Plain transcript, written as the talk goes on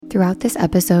Throughout this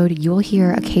episode, you'll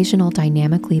hear occasional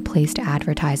dynamically placed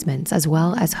advertisements as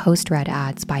well as host-read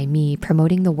ads by me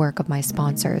promoting the work of my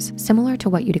sponsors, similar to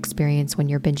what you'd experience when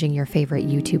you're binging your favorite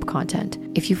YouTube content.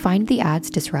 If you find the ads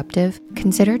disruptive,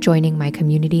 consider joining my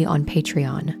community on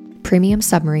Patreon. Premium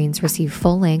Submarines receive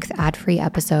full-length, ad-free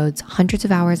episodes, hundreds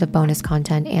of hours of bonus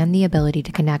content, and the ability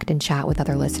to connect and chat with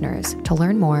other listeners. To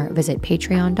learn more, visit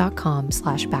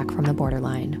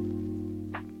patreon.com/backfromtheborderline.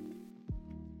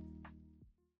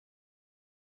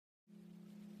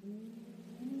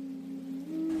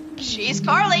 She's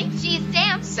Carly. She's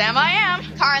Sam. Sam I am.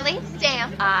 Carly.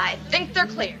 Sam. I think they're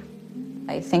clear.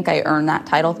 I think I earned that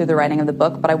title through the writing of the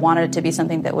book, but I wanted it to be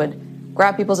something that would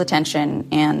grab people's attention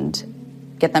and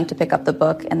get them to pick up the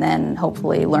book and then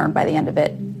hopefully learn by the end of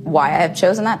it why I have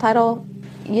chosen that title.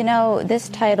 You know, this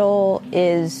title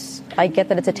is, I get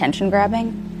that it's attention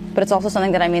grabbing, but it's also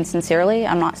something that I mean sincerely.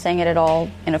 I'm not saying it at all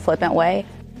in a flippant way.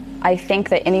 I think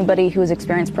that anybody who has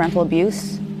experienced parental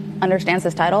abuse understands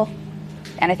this title.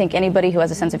 And I think anybody who has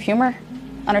a sense of humor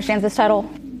understands this title.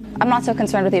 I'm not so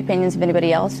concerned with the opinions of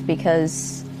anybody else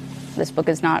because this book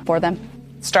is not for them.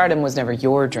 Stardom was never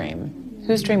your dream.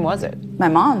 Whose dream was it? My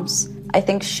mom's. I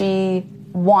think she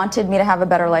wanted me to have a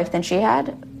better life than she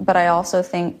had, but I also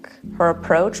think her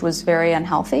approach was very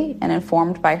unhealthy and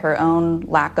informed by her own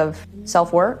lack of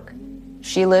self-work.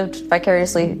 She lived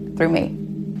vicariously through me.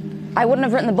 I wouldn't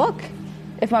have written the book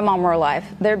if my mom were alive.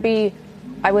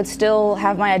 I would still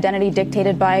have my identity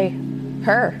dictated by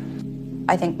her.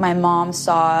 I think my mom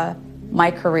saw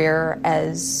my career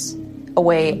as a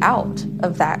way out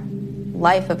of that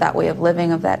life, of that way of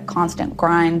living, of that constant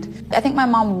grind. I think my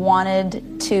mom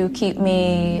wanted to keep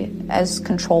me as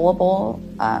controllable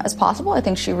as possible. I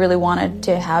think she really wanted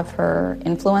to have her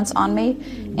influence on me,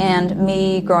 and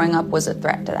me growing up was a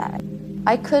threat to that.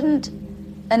 I couldn't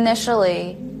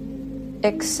initially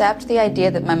accept the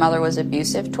idea that my mother was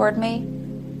abusive toward me,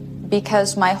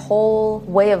 because my whole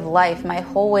way of life, my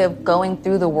whole way of going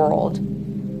through the world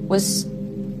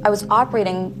I was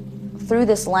operating through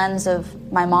this lens of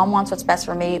my mom wants what's best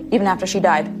for me. Even after she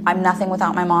died, I'm nothing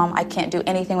without my mom. I can't do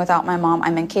anything without my mom.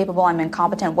 I'm incapable. I'm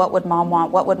incompetent. What would mom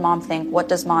want? What would mom think? What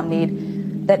does mom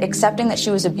need? That accepting that she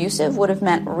was abusive would have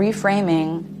meant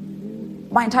reframing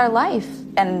my entire life.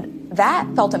 And that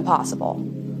felt impossible.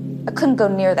 I couldn't go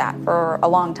near that for a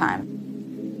long time.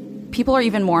 People are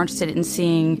even more interested in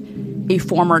seeing a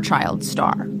former child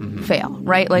star fail,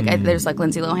 right? Like there's like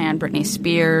Lindsay Lohan, Britney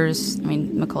Spears,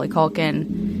 Macaulay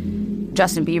Culkin,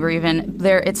 Justin Bieber even.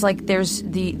 It's like there's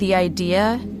the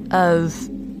idea of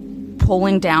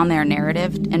pulling down their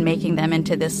narrative and making them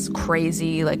into this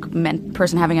crazy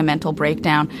person having a mental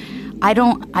breakdown. I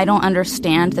don't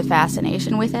understand the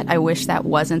fascination with it. I wish that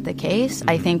wasn't the case.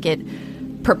 I think it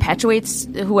perpetuates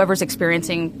whoever's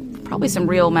experiencing probably some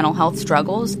real mental health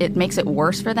struggles. It makes it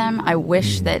worse for them. I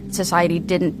wish that society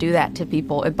didn't do that to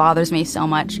people. It bothers me so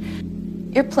much.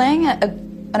 You're playing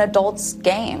an adult's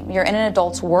game. You're in an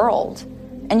adult's world,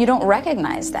 and you don't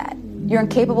recognize that. You're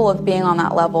incapable of being on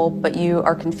that level, but you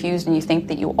are confused and you think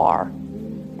that you are.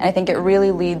 And I think it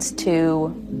really leads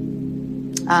to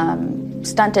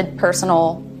stunted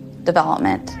personal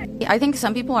development. I think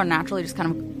some people are naturally just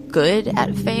kind of good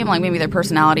at fame, like maybe their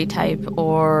personality type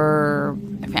or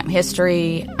family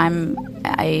history. I'm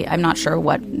not sure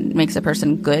what makes a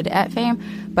person good at fame,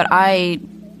 but I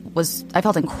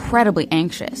felt incredibly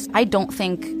anxious. I don't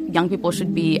think young people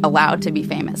should be allowed to be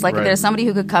famous. Like, if there's somebody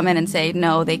who could come in and say,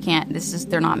 no, they can't,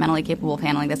 they're not mentally capable of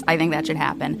handling this, I think that should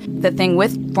happen. The thing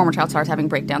with former child stars having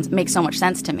breakdowns makes so much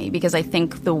sense to me, because I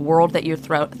think the world that you're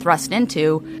thrust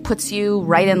into puts you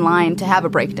right in line to have a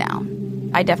breakdown.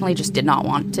 I definitely just did not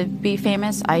want to be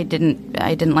famous. I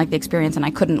didn't like the experience, and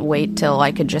I couldn't wait till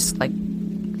I could just put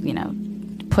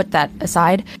that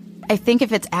aside. I think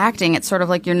if it's acting, it's sort of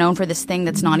like you're known for this thing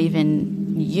that's not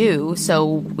even you.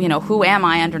 So, who am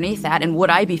I underneath that? And would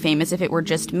I be famous if it were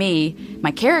just me?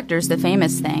 My character's the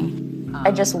famous thing.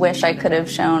 I just wish I could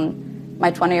have shown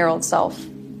my 20-year-old self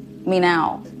me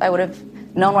now. I would have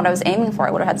known what I was aiming for.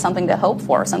 I would have had something to hope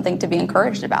for, something to be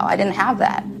encouraged about. I didn't have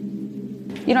that.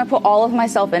 I put all of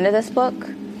myself into this book,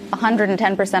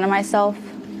 110% of myself.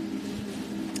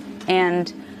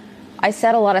 And I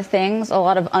said a lot of things, a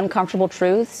lot of uncomfortable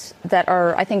truths that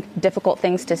are, I think, difficult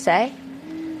things to say.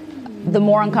 The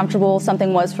more uncomfortable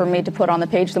something was for me to put on the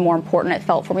page, the more important it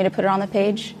felt for me to put it on the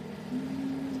page.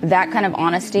 That kind of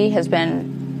honesty has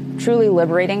been truly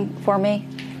liberating for me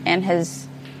and has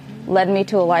led me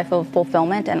to a life of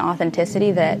fulfillment and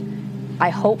authenticity that I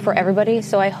hope for everybody.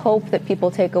 So I hope that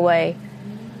people take away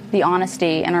the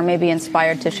honesty and are maybe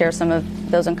inspired to share some of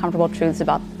those uncomfortable truths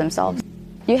about themselves.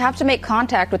 You have to make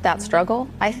contact with that struggle,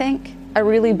 I think, I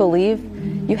really believe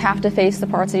you have to face the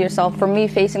parts of yourself. For me,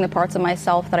 facing the parts of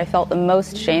myself that I felt the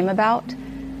most shame about,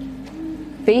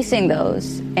 facing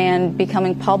those and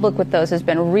becoming public with those has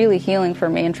been really healing for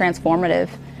me and transformative.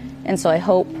 And so I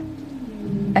hope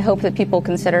that people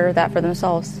consider that for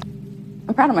themselves.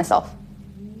 I'm proud of myself.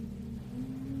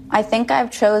 I think I've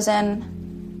chosen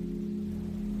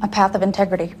a path of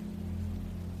integrity.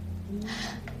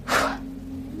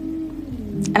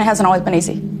 And it hasn't always been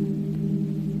easy.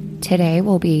 Today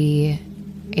will be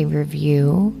a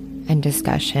review and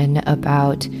discussion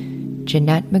about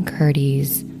Jennette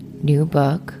McCurdy's new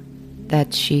book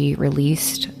that she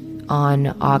released on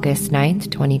August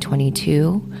 9th,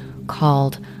 2022,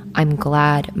 called I'm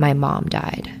Glad My Mom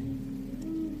Died.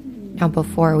 Now,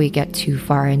 before we get too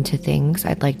far into things,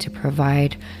 I'd like to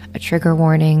provide a trigger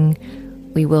warning.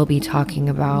 We will be talking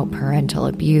about parental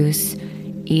abuse,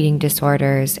 eating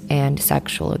disorders, and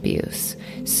sexual abuse.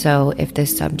 So if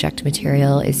this subject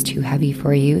material is too heavy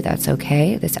for you, that's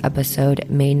okay. This episode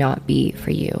may not be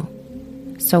for you.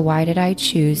 So why did I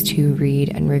choose to read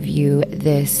and review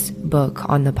this book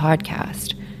on the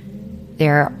podcast?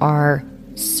 There are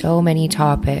so many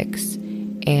topics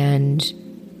and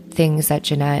things that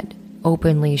Jennette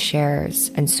openly shares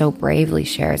and so bravely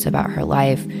shares about her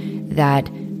life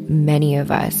that many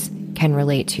of us can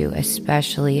relate to,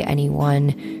 especially anyone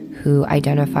who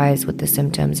identifies with the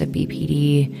symptoms of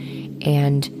BPD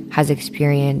and has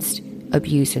experienced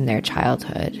abuse in their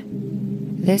childhood.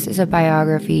 This is a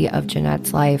biography of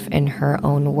Jennette's life in her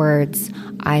own words.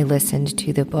 I listened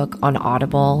to the book on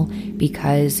Audible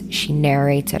because she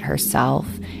narrates it herself,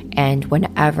 and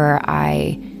whenever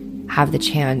I have the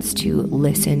chance to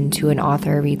listen to an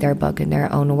author read their book in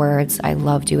their own words, I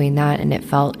love doing that, and it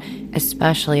felt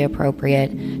especially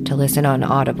appropriate to listen on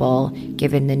Audible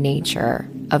given the nature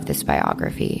of this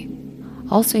biography.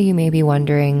 Also, you may be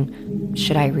wondering,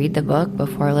 should I read the book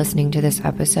before listening to this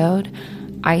episode?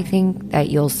 I think that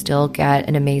you'll still get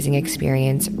an amazing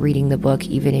experience reading the book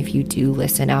even if you do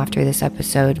listen after this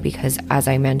episode, because as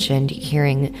I mentioned,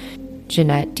 hearing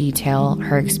Jennette detail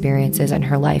her experiences and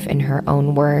her life in her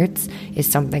own words is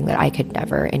something that I could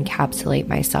never encapsulate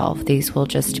myself. These will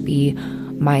just be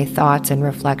my thoughts and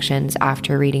reflections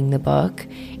after reading the book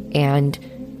and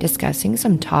discussing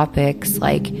some topics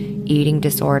like eating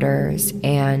disorders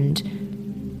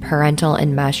and parental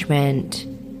enmeshment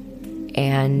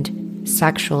and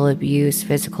sexual abuse,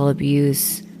 physical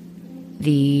abuse,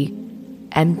 the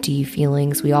empty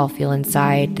feelings we all feel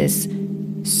inside, this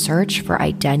search for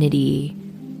identity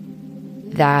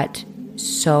that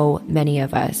so many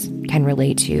of us can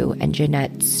relate to, and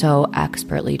Jennette so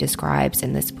expertly describes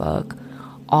in this book,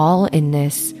 all in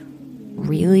this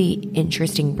really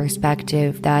interesting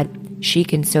perspective that she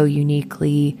can so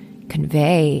uniquely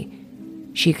convey.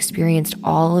 She experienced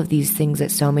all of these things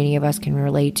that so many of us can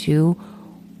relate to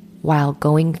while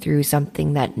going through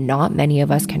something that not many of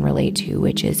us can relate to,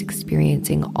 which is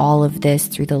experiencing all of this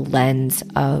through the lens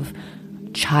of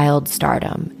child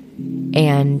stardom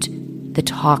and the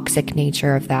toxic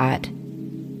nature of that.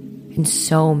 And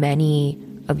so many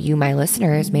of you, my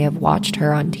listeners, may have watched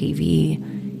her on TV,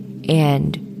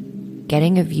 and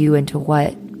getting a view into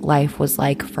what life was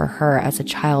like for her as a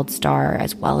child star,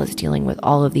 as well as dealing with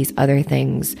all of these other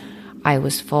things, I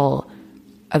was full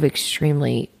of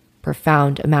extremely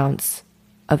profound amounts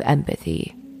of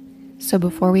empathy. So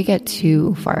before we get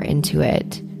too far into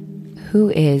it, who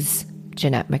is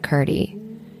Jennette McCurdy?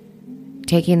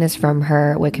 Taking this from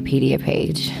her Wikipedia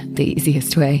page, the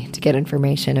easiest way to get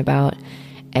information about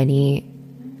any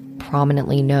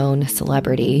prominently known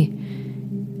celebrity,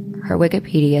 her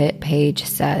Wikipedia page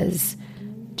says,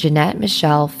 Jennette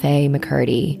Michelle Faye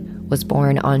McCurdy was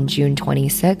born on June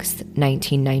 26,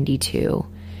 1992.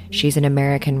 She's an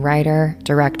American writer,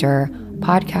 director,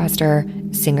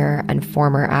 podcaster, singer, and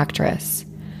former actress.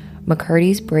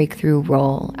 McCurdy's breakthrough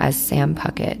role as Sam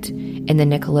Puckett in the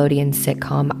Nickelodeon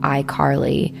sitcom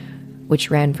iCarly, which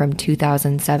ran from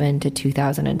 2007 to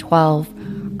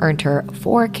 2012, earned her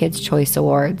 4 Kids' Choice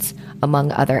Awards,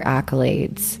 among other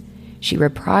accolades. She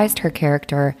reprised her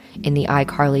character in the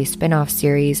iCarly spin-off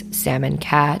series Sam and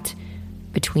Cat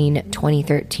between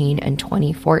 2013 and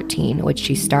 2014, which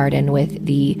she starred in with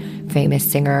the famous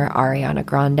singer Ariana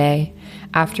Grande,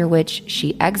 after which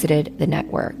she exited the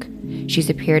network. She's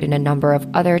appeared in a number of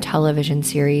other television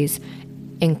series,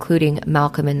 including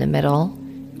Malcolm in the Middle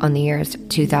on the years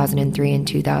 2003 and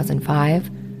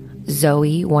 2005,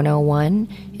 Zoe 101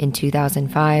 in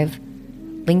 2005,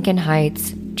 Lincoln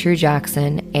Heights, True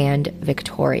Jackson, and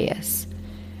Victorious.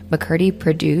 McCurdy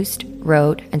produced,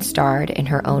 wrote, and starred in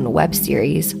her own web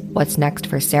series, What's Next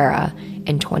for Sarah,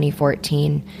 in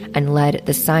 2014 and led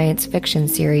the science fiction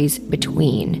series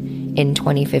Between in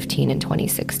 2015 and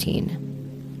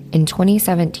 2016. In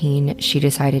 2017, she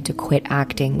decided to quit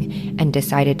acting and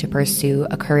decided to pursue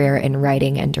a career in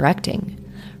writing and directing.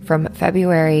 From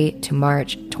February to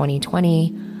March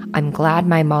 2020, I'm Glad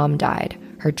My Mom Died,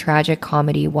 her tragic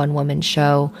comedy one-woman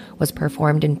show, was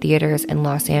performed in theaters in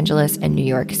Los Angeles and New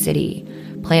York City.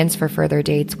 Plans for further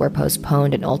dates were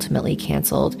postponed and ultimately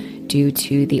canceled due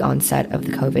to the onset of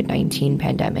the COVID-19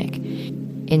 pandemic.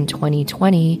 In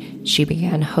 2020, she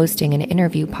began hosting an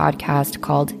interview podcast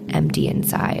called Empty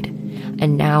Inside.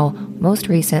 And now, most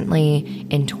recently,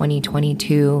 in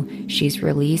 2022, she's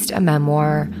released a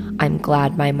memoir, I'm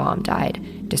Glad My Mom Died,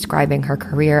 describing her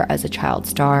career as a child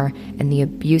star and the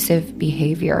abusive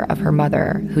behavior of her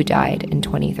mother, who died in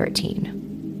 2013.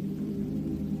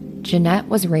 Jeanette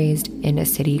was raised in a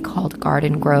city called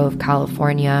Garden Grove,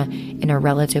 California, in a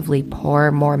relatively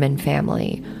poor Mormon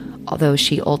family, although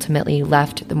she ultimately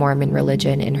left the Mormon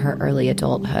religion in her early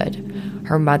adulthood.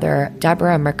 Her mother,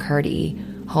 Deborah McCurdy,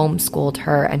 homeschooled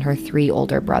her and her 3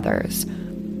 older brothers.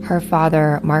 Her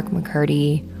father, Mark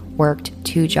McCurdy, worked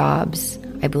 2 jobs.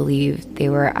 I believe they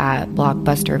were at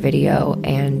Blockbuster Video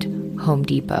and Home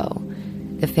Depot.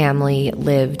 The family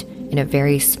lived in a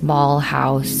very small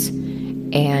house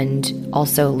and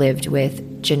also lived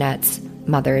with Jeanette's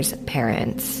mother's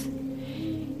parents.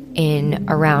 In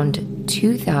around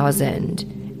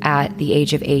 2000, at the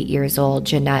age of 8 years old,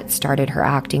 Jeanette started her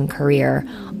acting career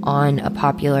on a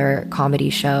popular comedy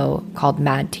show called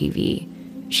Mad TV.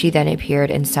 She then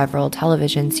appeared in several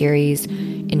television series,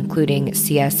 including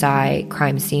CSI,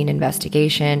 Crime Scene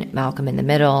Investigation, Malcolm in the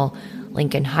Middle,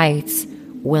 Lincoln Heights,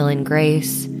 Will and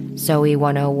Grace, Zoe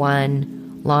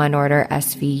 101, Law and Order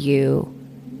SVU,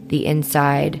 The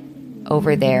Inside,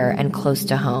 Over There, and Close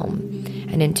to Home.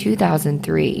 And in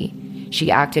 2003,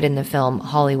 she acted in the film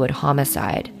Hollywood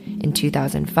Homicide. In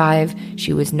 2005,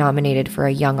 she was nominated for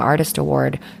a Young Artist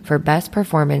Award for Best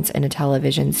Performance in a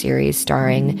Television Series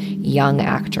starring Young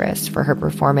Actress for her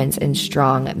performance in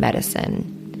Strong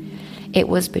Medicine. It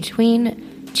was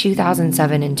between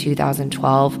 2007 and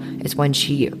 2012 is when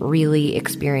she really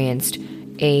experienced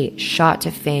a shot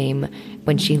to fame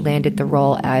when she landed the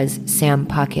role as Sam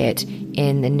Puckett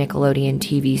in the Nickelodeon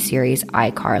TV series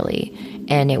iCarly.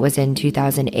 And it was in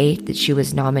 2008 that she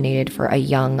was nominated for a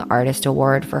Young Artist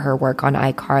Award for her work on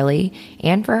iCarly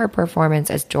and for her performance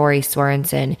as Dory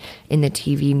Sorensen in the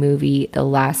TV movie The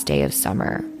Last Day of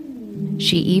Summer.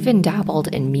 She even dabbled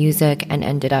in music and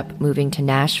ended up moving to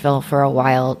Nashville for a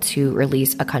while to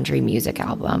release a country music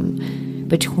album.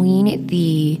 Between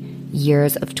the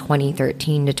years of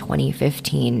 2013 to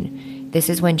 2015, this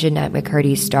is when Jeanette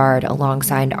McCurdy starred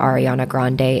alongside Ariana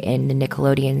Grande in the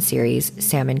Nickelodeon series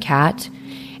Sam and Cat,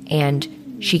 and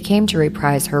she came to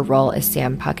reprise her role as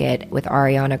Sam Puckett, with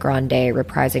Ariana Grande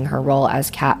reprising her role as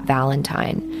Cat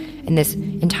Valentine. And this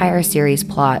entire series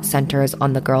plot centers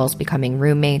on the girls becoming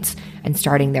roommates and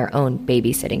starting their own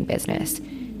babysitting business.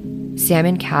 Sam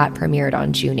and Cat premiered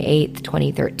on June 8th,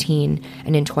 2013,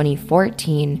 and in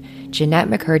 2014, Jeanette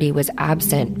McCurdy was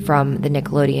absent from the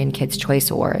Nickelodeon Kids'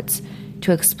 Choice Awards.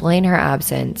 To explain her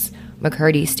absence,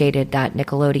 McCurdy stated that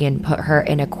Nickelodeon put her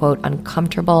in a, quote,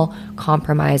 uncomfortable,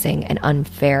 compromising, and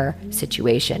unfair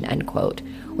situation, end quote,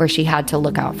 where she had to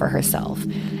look out for herself.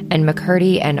 And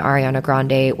McCurdy and Ariana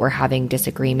Grande were having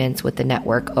disagreements with the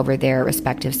network over their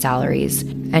respective salaries.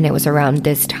 And it was around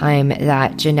this time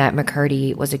that Jeanette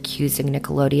McCurdy was accusing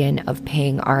Nickelodeon of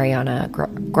paying Ariana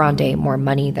Grande more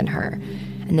money than her.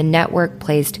 And the network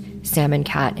placed Sam and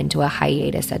Cat into a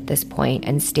hiatus at this point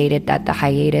and stated that the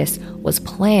hiatus was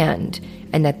planned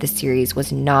and that the series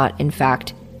was not, in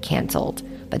fact, canceled.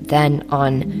 But then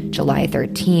on July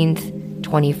 13th,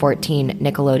 2014,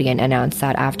 Nickelodeon announced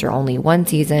that after only 1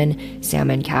 season,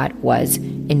 Sam and Cat was,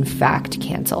 in fact,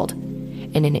 canceled.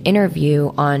 In an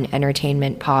interview on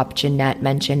Entertainment Pop, Jeanette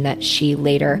mentioned that she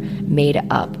later made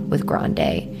up with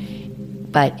Grande.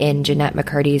 But in Jeanette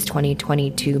McCurdy's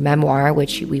 2022 memoir,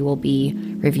 which we will be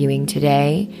reviewing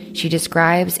today, she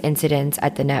describes incidents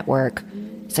at the network,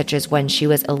 such as when she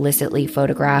was illicitly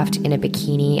photographed in a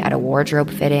bikini at a wardrobe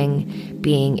fitting,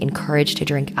 being encouraged to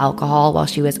drink alcohol while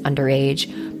she was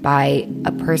underage by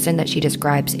a person that she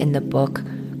describes in the book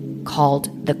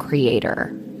called The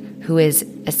Creator, who is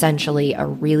essentially a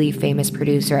really famous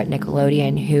producer at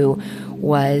Nickelodeon who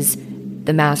was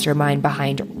the mastermind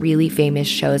behind really famous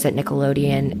shows at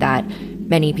Nickelodeon that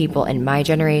many people in my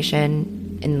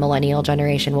generation, in millennial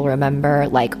generation, will remember,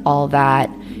 like All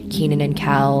That, Kenan and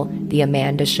Kel, The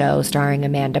Amanda Show starring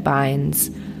Amanda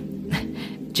Bynes.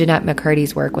 Jeanette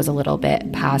McCurdy's work was a little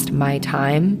bit past my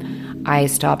time. I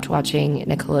stopped watching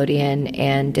Nickelodeon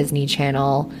and Disney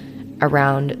Channel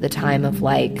around the time of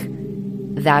like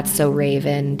That's So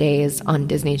Raven days on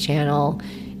Disney Channel.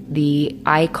 The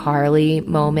iCarly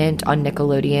moment on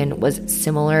Nickelodeon was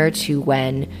similar to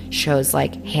when shows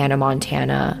like Hannah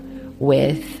Montana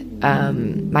with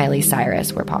Miley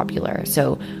Cyrus were popular.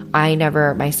 So I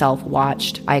never myself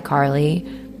watched iCarly,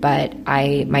 but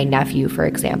my nephew, for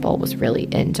example, was really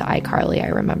into iCarly. I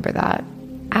remember that.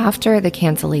 After the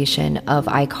cancellation of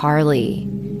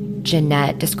iCarly,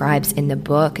 Jennette describes in the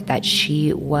book that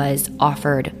she was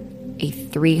offered a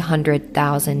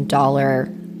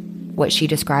 $300,000, what she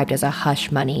described as a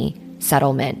hush money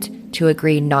settlement, to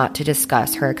agree not to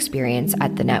discuss her experience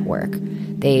at the network.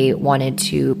 They wanted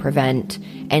to prevent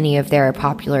any of their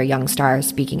popular young stars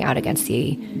speaking out against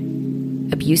the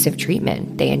abusive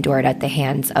treatment they endured at the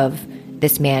hands of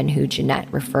this man who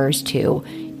Jennette refers to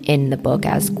in the book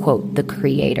as, quote, the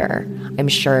creator. I'm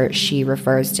sure she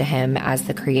refers to him as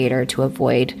the creator to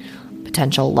avoid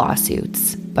potential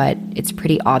lawsuits, but it's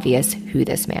pretty obvious who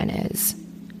this man is.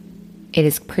 It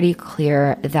is pretty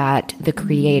clear that the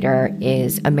creator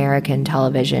is American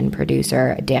television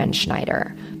producer Dan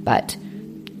Schneider, but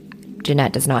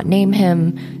Jennette does not name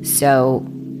him, so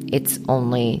it's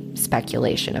only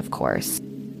speculation, of course.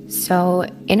 So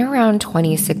in around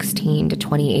 2016 to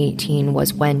 2018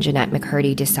 was when Jennette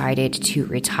McCurdy decided to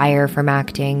retire from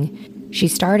acting. She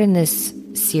starred in this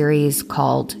series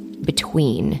called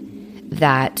Between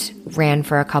that ran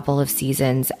for a couple of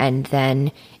seasons, and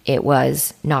then it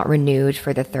was not renewed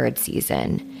for the third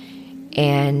season.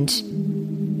 And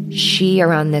she,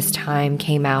 around this time,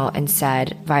 came out and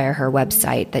said via her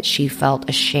website that she felt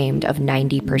ashamed of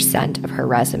 90% of her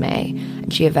resume.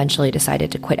 And she eventually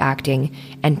decided to quit acting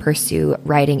and pursue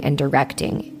writing and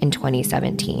directing in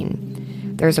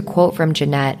 2017. There's a quote from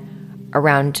Jennette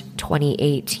around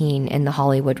 2018 in The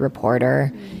Hollywood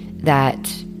Reporter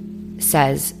that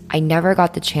says, "I never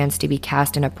got the chance to be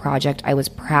cast in a project I was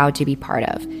proud to be part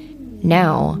of.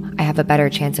 Now I have a better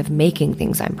chance of making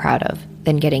things I'm proud of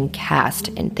than getting cast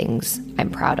in things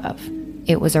I'm proud of."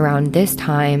 It was around this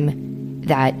time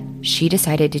that she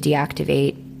decided to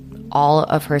deactivate all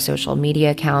of her social media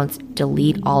accounts,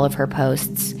 delete all of her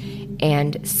posts,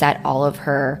 and set all of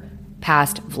her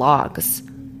past vlogs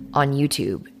on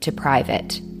YouTube to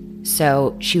private.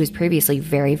 So she was previously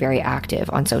very, very active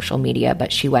on social media,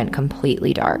 but she went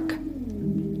completely dark.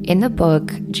 In the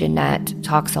book, Jennette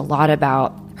talks a lot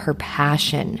about her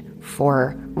passion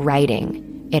for writing.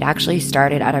 It actually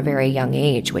started at a very young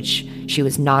age, which she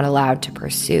was not allowed to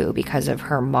pursue because of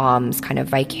her mom's kind of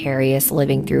vicarious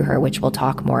living through her, which we'll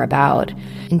talk more about.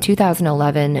 In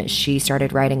 2011, she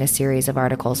started writing a series of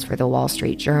articles for the Wall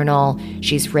Street Journal.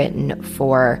 She's written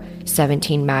for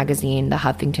 17 magazine, the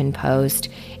Huffington Post,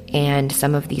 and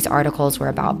some of these articles were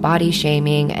about body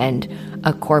shaming and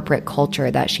a corporate culture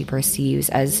that she perceives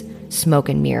as smoke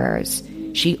and mirrors.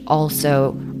 She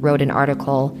also wrote an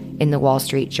article in the Wall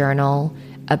Street Journal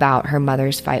about her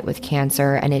mother's fight with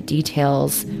cancer, and it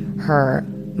details her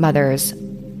mother's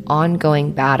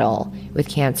ongoing battle with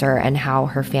cancer and how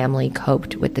her family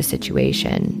coped with the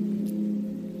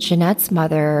situation. Jennette's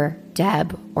mother,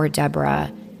 Deb, or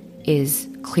Deborah, is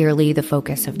clearly the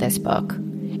focus of this book,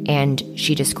 and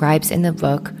she describes in the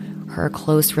book her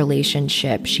close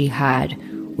relationship she had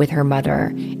with her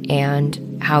mother and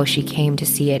how she came to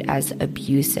see it as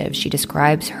abusive. She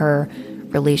describes her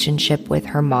relationship with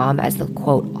her mom as the,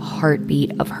 quote,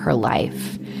 heartbeat of her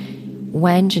life.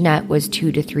 When Jennette was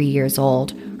 2 to 3 years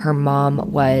old, her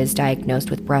mom was diagnosed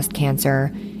with breast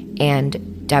cancer,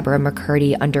 and Deborah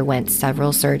McCurdy underwent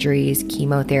several surgeries,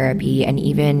 chemotherapy, and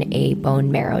even a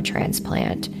bone marrow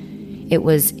transplant. It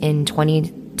was in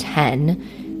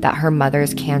 2010 that her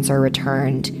mother's cancer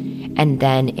returned, and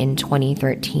then in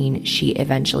 2013, she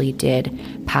eventually did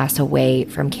pass away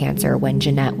from cancer when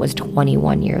Jennette was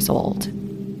 21 years old.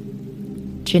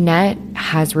 Jennette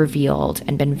has revealed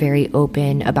and been very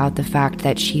open about the fact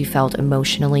that she felt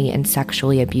emotionally and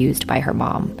sexually abused by her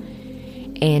mom.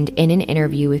 And in an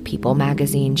interview with People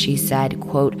magazine, she said,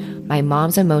 quote, "My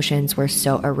mom's emotions were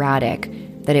so erratic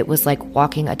that it was like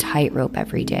walking a tightrope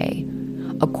every day."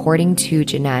 According to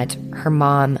Jennette, her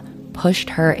mom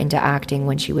pushed her into acting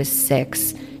when she was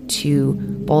 6 to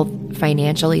both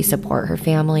financially support her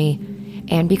family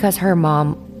and because her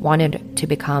mom wanted to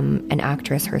become an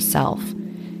actress herself.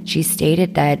 She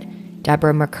stated that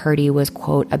Deborah McCurdy was,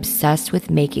 quote, obsessed with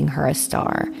making her a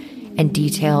star, and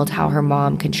detailed how her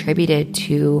mom contributed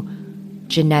to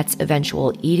Jennette's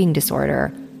eventual eating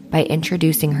disorder by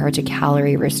introducing her to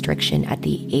calorie restriction at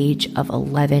the age of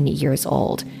 11 years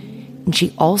old. And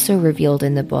she also revealed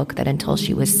in the book that until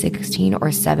she was 16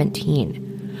 or 17,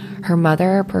 her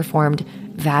mother performed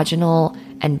vaginal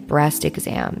and breast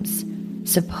exams,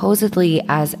 supposedly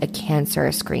as a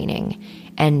cancer screening,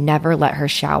 and never let her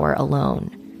shower alone.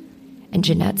 And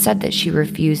Jeanette said that she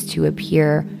refused to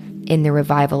appear in the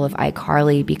revival of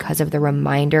iCarly because of the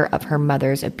reminder of her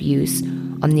mother's abuse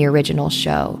on the original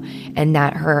show, and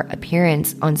that her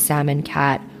appearance on Sam and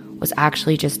Cat was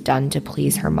actually just done to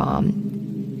please her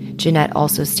mom. Jeanette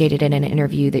also stated in an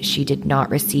interview that she did not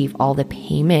receive all the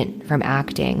payment from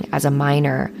acting as a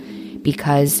minor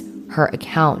because her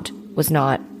account was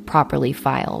not properly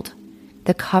filed.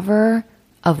 The cover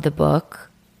of the book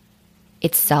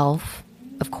itself,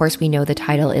 of course, we know the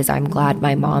title is I'm Glad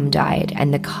My Mom Died,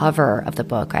 and the cover of the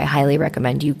book, I highly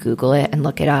recommend you Google it and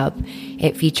look it up.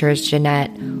 It features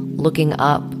Jeanette looking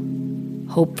up,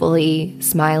 hopefully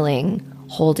smiling,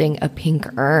 holding a pink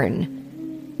urn,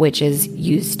 which is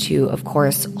used to, of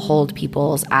course, hold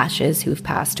people's ashes who've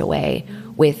passed away,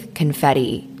 with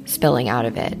confetti spilling out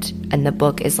of it. And the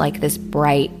book is like this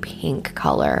bright pink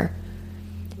color.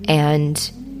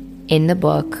 And in the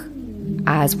book,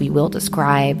 as we will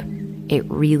describe, it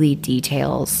really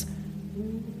details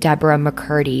Deborah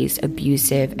McCurdy's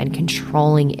abusive and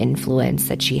controlling influence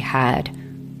that she had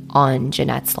on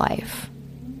Jeanette's life.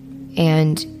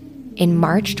 And in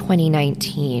March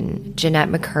 2019, Jeanette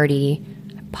McCurdy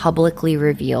publicly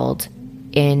revealed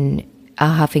in a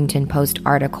Huffington Post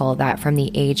article that from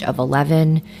the age of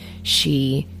 11,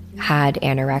 she had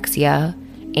anorexia,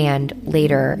 and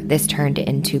later this turned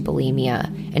into bulimia.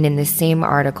 And in the same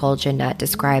article, Jeanette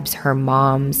describes her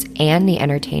mom's and the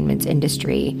entertainment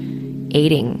industry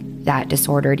aiding that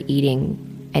disordered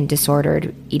eating and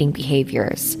disordered eating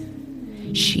behaviors.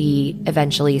 She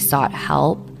eventually sought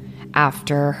help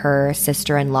after her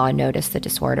sister-in-law noticed the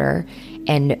disorder,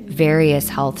 and various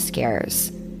health scares,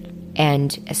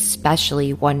 and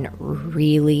especially one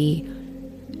really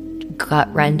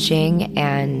gut-wrenching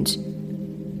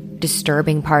and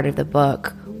disturbing part of the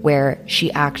book where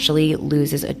she actually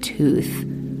loses a tooth.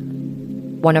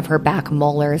 One of her back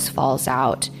molars falls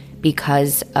out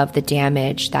because of the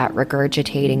damage that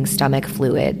regurgitating stomach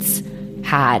fluids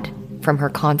had from her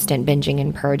constant binging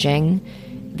and purging.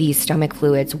 These stomach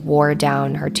fluids wore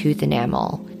down her tooth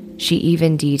enamel. She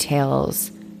even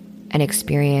details an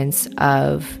experience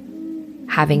of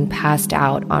having passed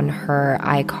out on her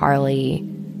iCarly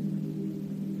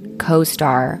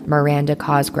co-star Miranda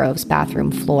Cosgrove's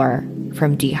bathroom floor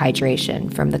from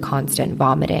dehydration from the constant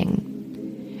vomiting.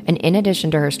 And in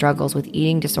addition to her struggles with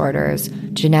eating disorders,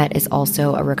 Jeanette is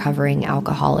also a recovering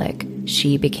alcoholic.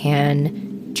 She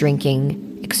began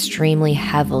drinking extremely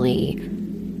heavily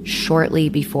shortly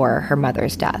before her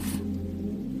mother's death.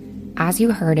 As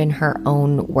you heard in her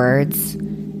own words,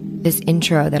 this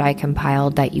intro that I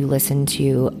compiled that you listened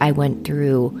to, I went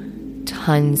through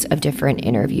tons of different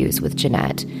interviews with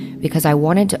Jeanette because I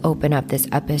wanted to open up this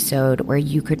episode where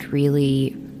you could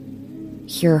really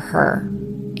hear her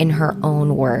in her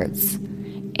own words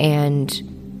and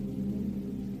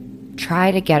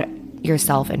try to get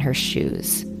yourself in her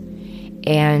shoes.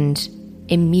 And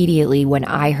immediately when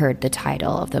I heard the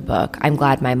title of the book, I'm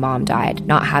Glad My Mom Died,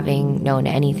 not having known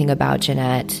anything about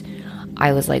Jeanette,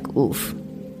 I was like, oof,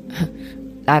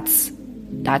 that's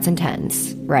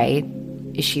intense, right?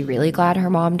 Is she really glad her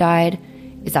mom died?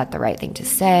 Is that the right thing to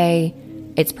say?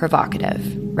 It's provocative,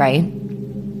 right?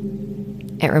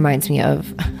 It reminds me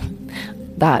of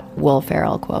that Will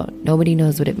Ferrell quote. Nobody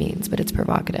knows what it means, but it's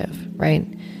provocative, right?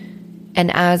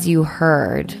 And as you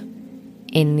heard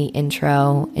in the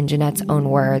intro, in Jeanette's own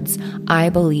words, I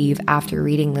believe after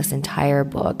reading this entire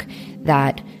book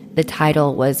that the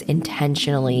title was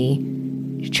intentionally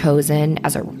chosen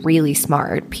as a really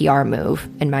smart PR move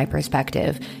in my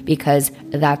perspective, because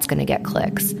that's going to get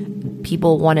clicks.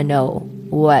 People want to know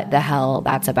what the hell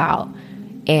that's about.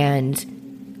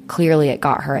 And clearly it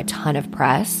got her a ton of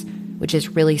press, which is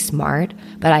really smart.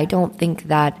 But I don't think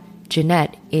that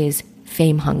Jeanette is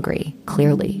fame hungry,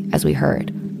 clearly, as we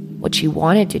heard. What she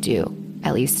wanted to do,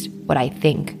 at least what I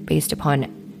think, based upon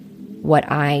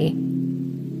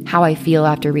how I feel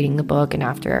after reading the book and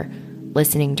after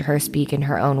listening to her speak in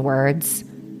her own words,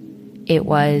 it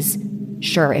was,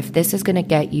 sure, if this is going to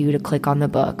get you to click on the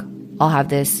book, I'll have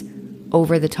this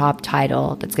over-the-top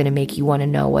title that's going to make you want to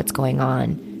know what's going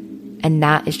on. And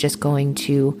that is just going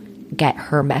to get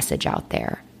her message out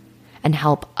there and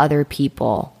help other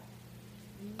people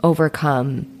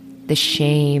overcome the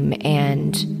shame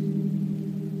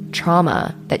and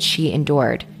trauma that she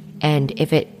endured. And if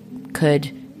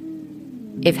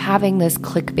having this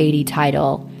clickbaity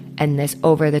title and this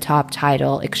over-the-top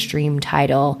title, extreme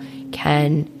title,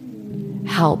 can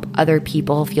help other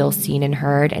people feel seen and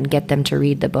heard and get them to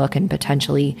read the book and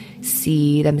potentially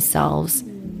see themselves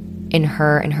in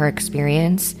her and her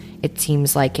experience, it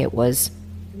seems like it was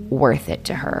worth it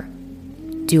to her.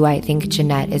 Do I think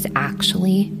Jeanette is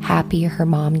actually happy her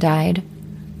mom died?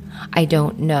 I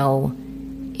don't know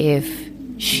if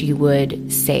she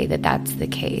would say that that's the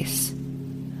case.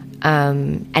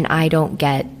 And I don't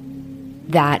get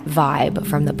that vibe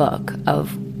from the book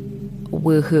of,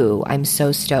 woohoo, I'm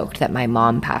so stoked that my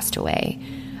mom passed away.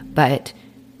 But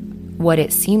what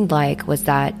it seemed like was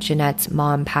that Jeanette's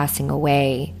mom passing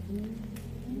away,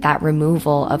 that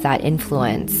removal of that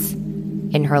influence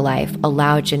in her life,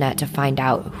 allowed Jeanette to find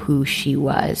out who she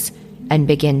was and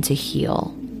begin to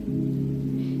heal.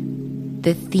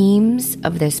 The themes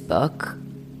of this book,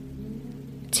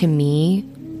 to me,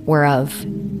 were of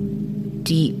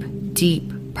deep,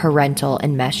 deep parental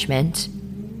enmeshment,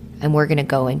 and we're going to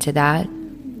go into that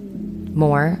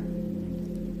more.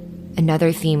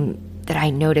 Another theme that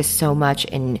I noticed so much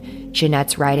in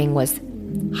Jeanette's writing was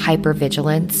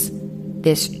hypervigilance,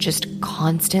 this just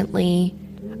constantly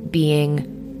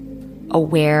being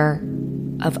aware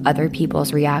of other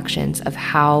people's reactions, of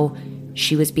how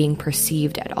she was being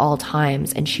perceived at all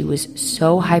times, and she was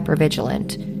so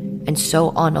hypervigilant and so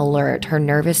on alert. Her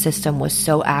nervous system was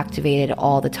so activated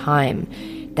all the time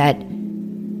that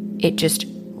it just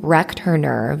wrecked her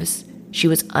nerves. She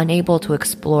was unable to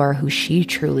explore who she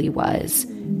truly was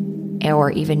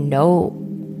or even know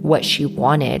what she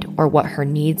wanted or what her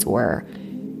needs were.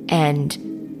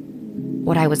 And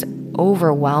what I was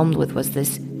overwhelmed with was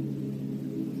this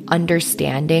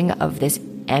understanding of this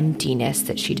emptiness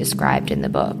that she described in the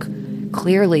book.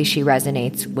 Clearly, she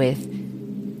resonates with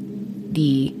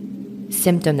the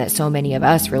symptom that so many of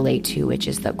us relate to, which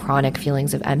is the chronic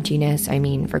feelings of emptiness. I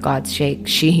mean, for God's sake,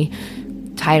 she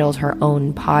titled her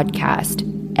own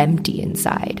podcast Empty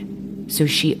Inside. So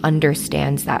she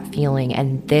understands that feeling.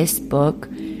 And this book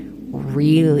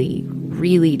really,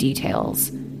 really details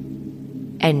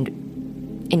and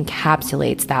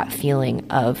encapsulates that feeling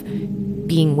of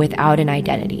being without an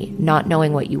identity, not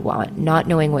knowing what you want, not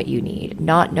knowing what you need,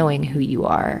 not knowing who you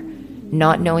are,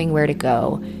 not knowing where to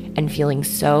go, and feeling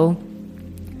so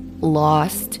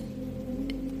lost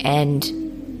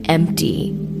and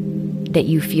empty that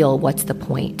you feel, what's the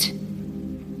point?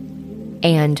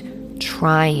 And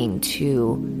trying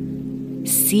to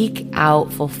seek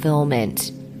out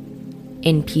fulfillment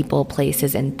in people,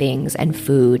 places, and things, and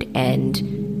food, and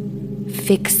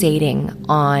fixating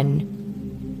on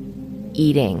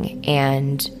eating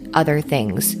and other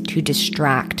things to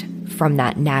distract from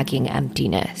that nagging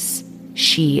emptiness.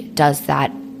 She does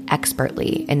that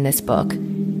expertly in this book.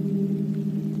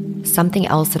 Something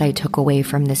else that I took away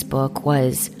from this book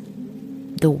was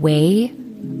the way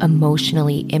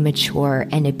emotionally immature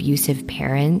and abusive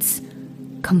parents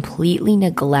completely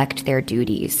neglect their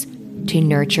duties to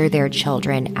nurture their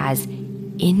children as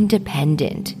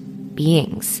independent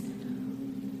beings.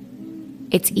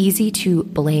 It's easy to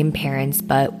blame parents,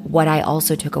 but what I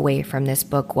also took away from this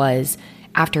book was,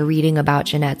 after reading about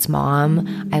Jeanette's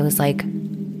mom, I was like,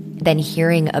 then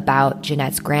hearing about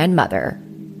Jeanette's grandmother,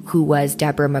 who was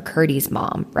Deborah McCurdy's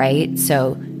mom, right?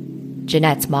 So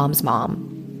Jeanette's mom's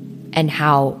mom, and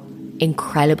how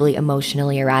incredibly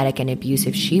emotionally erratic and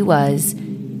abusive she was,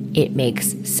 it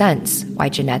makes sense why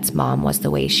Jeanette's mom was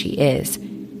the way she is.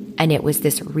 And it was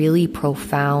this really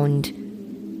profound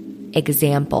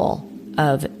example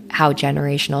of how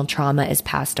generational trauma is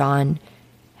passed on,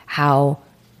 how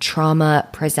trauma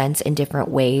presents in different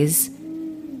ways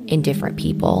in different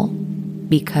people,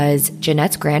 because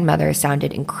Jeanette's grandmother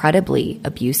sounded incredibly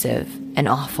abusive and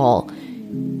awful,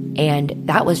 and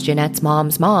that was Jeanette's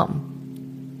mom's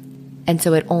mom. And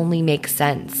so it only makes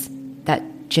sense that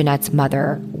Jeanette's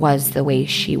mother was the way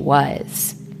she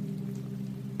was.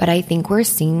 But I think we're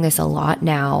seeing this a lot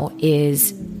now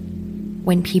is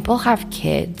when people have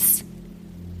kids,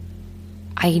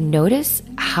 I notice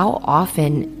how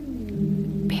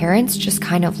often parents just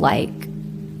kind of like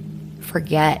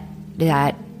forget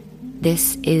that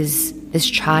this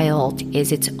child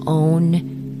is its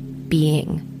own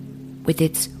being with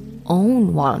its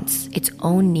own wants, its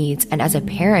own needs. And as a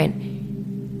parent,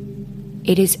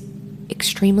 it is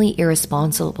extremely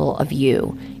irresponsible of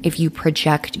you if you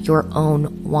project your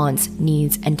own wants,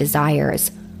 needs, and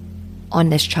desires on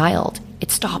this child. It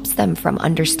stops them from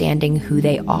understanding who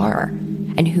they are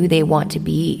and who they want to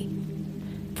be.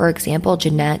 For example,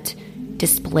 Jeanette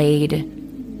displayed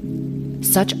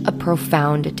such a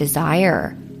profound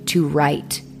desire to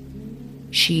write.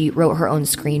 She wrote her own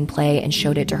screenplay and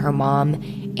showed it to her mom,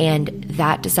 and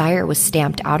that desire was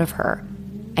stamped out of her.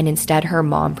 And instead, her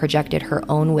mom projected her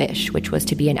own wish, which was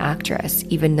to be an actress,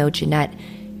 even though Jeanette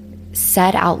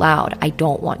said out loud, I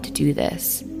don't want to do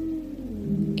this.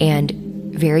 And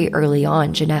very early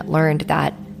on, Jeanette learned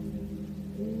that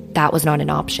that was not an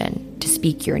option, to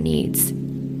speak your needs,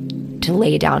 to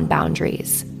lay down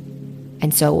boundaries.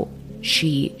 And so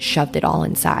she shoved it all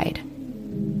inside.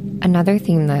 Another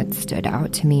theme that stood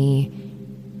out to me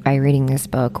by reading this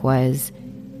book was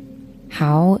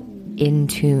how in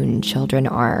tune children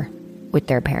are with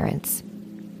their parents,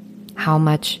 how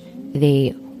much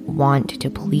they want to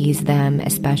please them,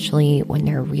 especially when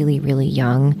they're really, really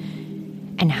young,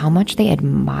 and how much they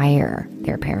admire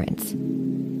their parents,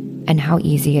 and how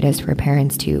easy it is for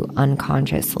parents to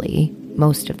unconsciously,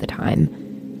 most of the time,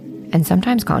 and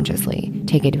sometimes consciously,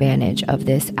 take advantage of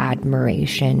this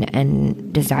admiration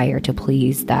and desire to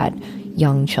please that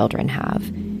young children have,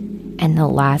 and the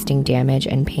lasting damage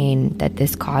and pain that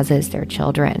this causes their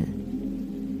children.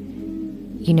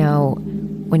 You know,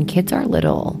 when kids are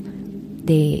little,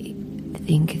 they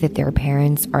think that their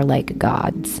parents are like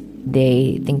gods.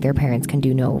 They think their parents can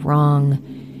do no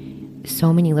wrong.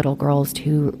 So many little girls,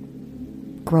 too,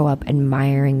 grow up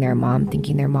admiring their mom,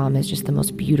 thinking their mom is just the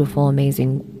most beautiful,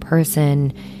 amazing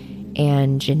person.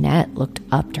 And Jeanette looked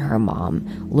up to her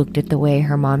mom, looked at the way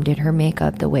her mom did her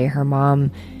makeup, the way her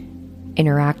mom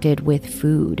interacted with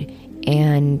food,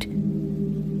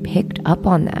 and picked up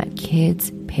on that.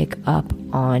 Kids pick up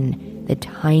on the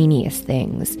tiniest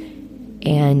things.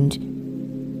 And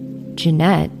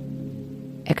Jeanette,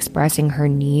 expressing her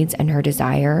needs and her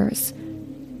desires,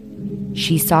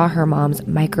 she saw her mom's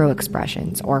micro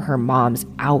expressions or her mom's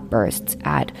outbursts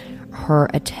at her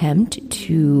attempt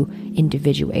to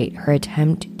individuate, her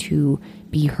attempt to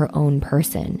be her own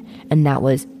person, and that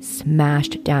was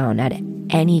smashed down at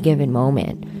any given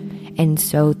moment. And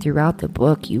so throughout the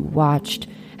book, you watched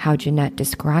how Jeanette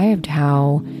described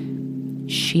how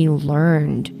she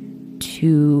learned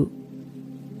to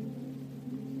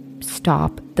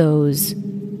stop those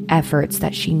efforts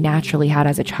that she naturally had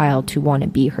as a child to want to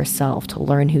be herself, to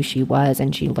learn who she was,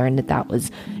 and she learned that that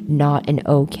was not an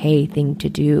okay thing to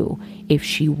do if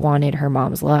she wanted her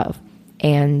mom's love.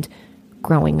 And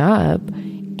growing up,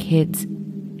 kids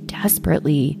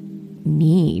desperately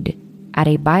need, at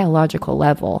a biological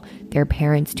level, their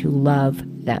parents to love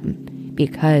them,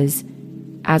 because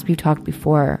as we've talked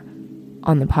before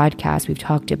on the podcast, we've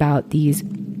talked about these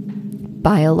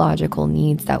biological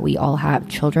needs that we all have.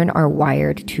 Children are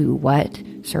wired to what?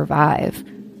 Survive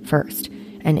first.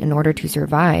 And in order to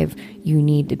survive, you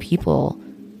need the people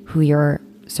who your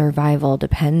survival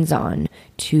depends on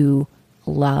to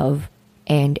love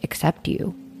and accept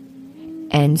you.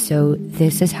 And so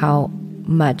this is how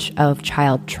much of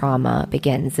child trauma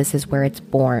begins. This is where it's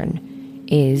born,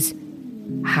 is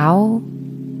how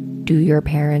do your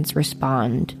parents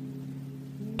respond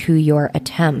to your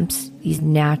attempts, these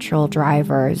natural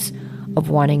drivers of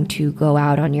wanting to go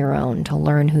out on your own, to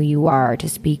learn who you are, to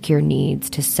speak your needs,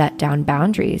 to set down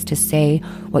boundaries, to say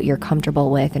what you're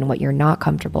comfortable with and what you're not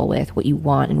comfortable with, what you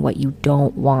want and what you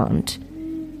don't want.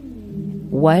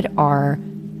 What are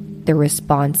the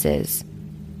responses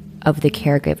of the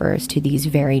caregivers to these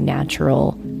very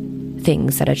natural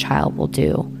things that a child will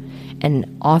do?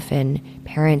 And often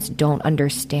parents don't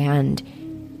understand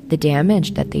the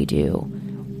damage that they do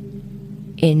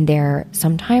in their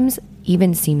sometimes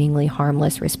even seemingly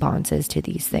harmless responses to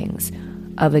these things,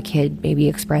 of a kid maybe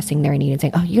expressing their need and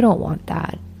saying, oh, you don't want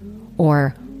that.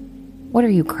 Or, what are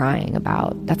you crying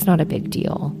about? That's not a big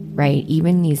deal, right?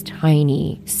 Even these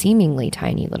tiny, seemingly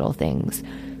tiny little things,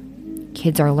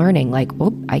 kids are learning like,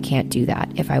 oh, I can't do that.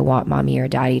 If I want mommy or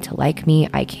daddy to like me,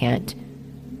 I can't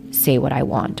say what I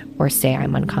want or say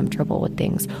I'm uncomfortable with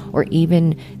things. Or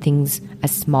even things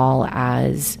as small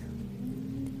as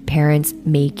parents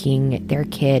making their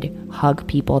kid hug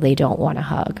people they don't want to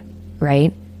hug,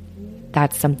 right?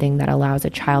 That's something that allows a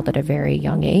child at a very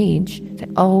young age to,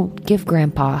 oh, give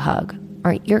grandpa a hug.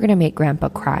 All right, you're going to make grandpa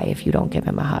cry if you don't give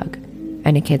him a hug.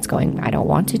 And a kid's going, I don't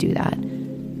want to do that.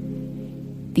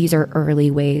 These are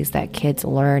early ways that kids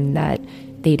learn that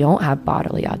they don't have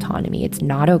bodily autonomy. It's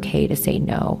not okay to say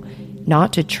no,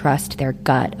 not to trust their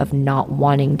gut of not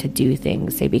wanting to do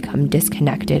things. They become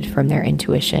disconnected from their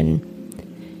intuition.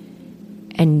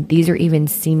 And these are even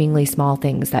seemingly small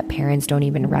things that parents don't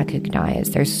even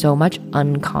recognize. There's so much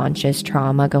unconscious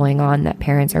trauma going on that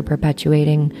parents are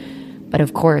perpetuating. But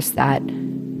of course, that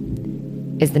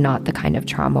is not the kind of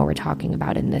trauma we're talking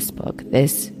about in this book.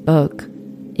 This book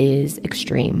is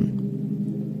extreme.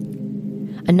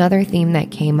 Another theme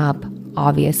that came up,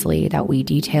 obviously, that we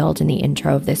detailed in the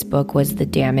intro of this book was the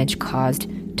damage caused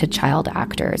to child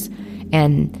actors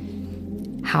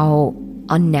and how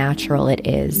unnatural it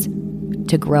is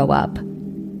to grow up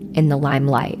in the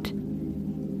limelight.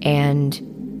 And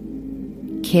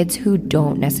kids who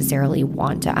don't necessarily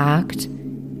want to act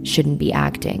shouldn't be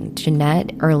acting.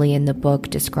 Jeanette, early in the book,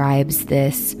 describes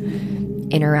this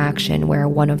interaction where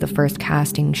one of the first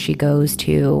castings she goes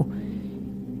to,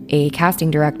 a casting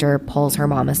director pulls her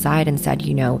mom aside and said,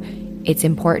 you know, it's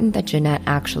important that Jeanette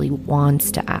actually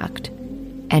wants to act.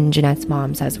 And Jeanette's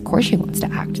mom says, of course she wants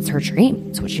to act. It's her dream.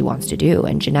 It's what she wants to do.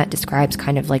 And Jeanette describes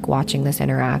kind of like watching this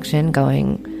interaction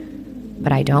going,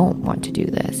 but I don't want to do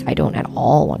this. I don't at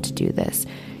all want to do this.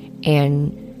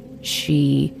 And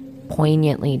she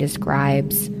poignantly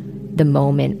describes the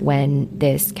moment when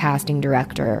this casting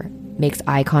director makes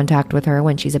eye contact with her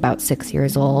when she's about 6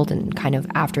 years old, and kind of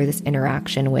after this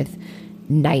interaction with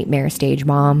nightmare stage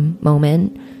mom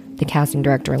moment, the casting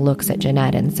director looks at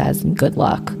Jeanette and says, good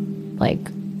luck. Like,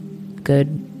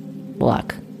 good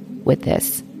luck with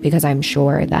this. Because I'm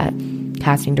sure that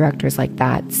casting directors like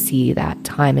that see that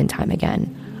time and time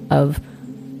again of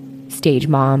stage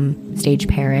mom, stage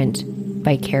parent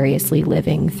vicariously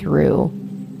living through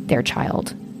their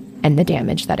child and the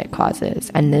damage that it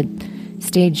causes. And the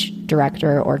stage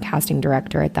director or casting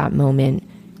director at that moment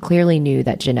clearly knew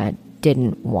that Jeanette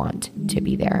didn't want to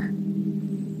be there.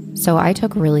 So I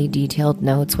took really detailed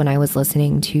notes when I was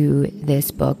listening to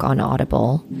this book on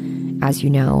Audible. As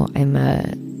you know, I'm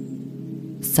a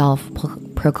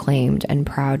self-proclaimed and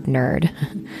proud nerd.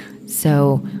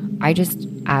 So I just,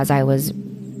 as I was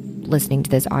listening to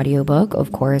this audiobook,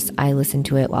 of course, I listened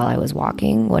to it while I was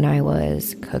walking, when I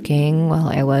was cooking, while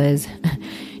I was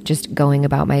just going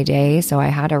about my day. So I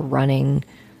had a running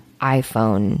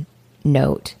iPhone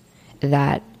note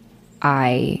that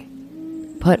I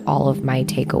put all of my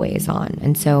takeaways on.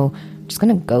 And so I'm just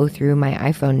going to go through my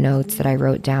iPhone notes that I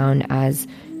wrote down as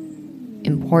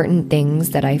important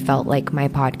things that I felt like my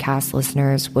podcast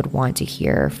listeners would want to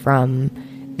hear from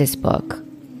this book.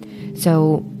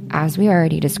 So as we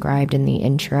already described in the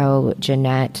intro,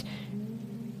 Jeanette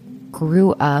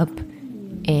grew up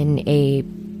in a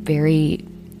very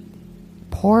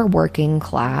poor working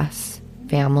class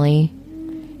family,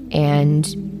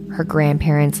 and her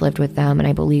grandparents lived with them, and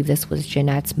I believe this was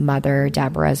Jeanette's mother,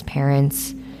 Deborah's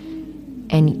parents,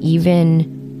 and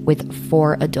even with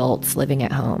 4 adults living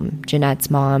at home, Jeanette's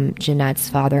mom, Jeanette's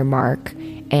father, Mark,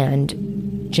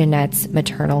 and Jeanette's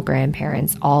maternal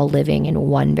grandparents all living in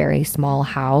one very small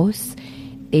house.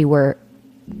 They were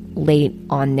late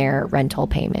on their rental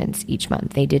payments each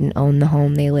month. They didn't own the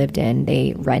home they lived in.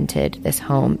 They rented this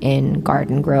home in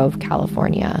Garden Grove,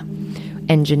 California.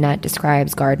 And Jeanette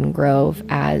describes Garden Grove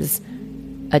as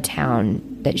a town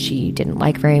that she didn't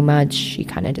like very much. She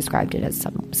kind of described it as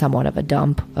somewhat of a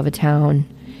dump of a town.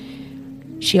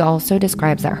 She also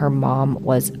describes that her mom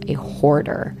was a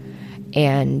hoarder,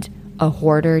 and a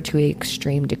hoarder to an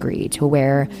extreme degree, to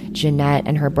where Jeanette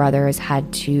and her brothers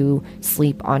had to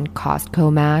sleep on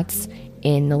Costco mats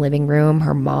in the living room.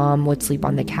 Her mom would sleep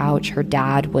on the couch. Her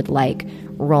dad would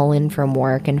roll in from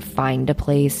work and find a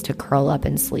place to curl up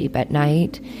and sleep at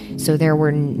night. So there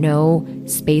were no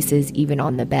spaces even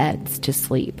on the beds to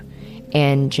sleep.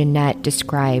 And Jeanette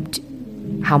described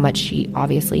how much she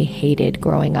obviously hated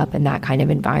growing up in that kind of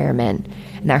environment,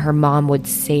 and that her mom would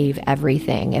save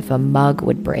everything. If a mug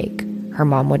would break, her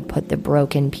mom would put the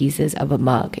broken pieces of a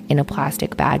mug in a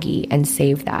plastic baggie and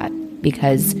save that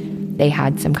because they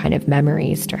had some kind of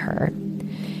memories to her.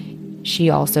 She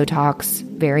also talks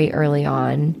very early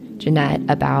on, Jeanette,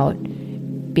 about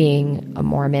being a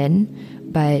Mormon,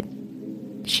 but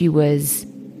she was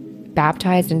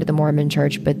baptized into the Mormon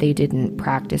church, but they didn't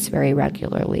practice very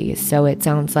regularly. So it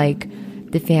sounds like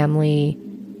the family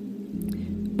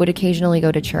would occasionally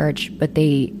go to church, but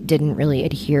they didn't really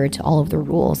adhere to all of the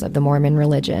rules of the Mormon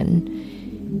religion.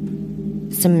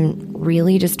 Some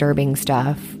really disturbing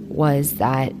stuff was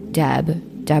that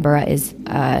Deborah is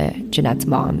Jeanette's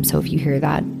mom. So if you hear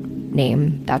that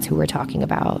name, that's who we're talking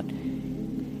about.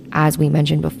 As we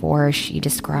mentioned before, she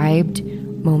described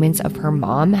moments of her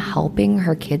mom helping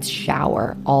her kids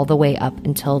shower all the way up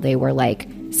until they were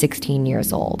 16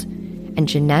 years old. And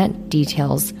Jeanette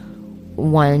details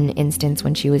one instance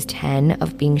when she was 10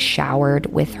 of being showered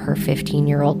with her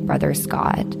 15-year-old brother,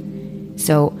 Scott.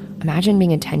 So imagine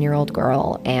being a 10-year-old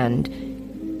girl and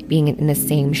being in the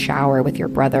same shower with your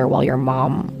brother while your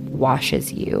mom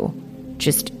washes you.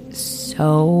 Just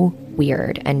so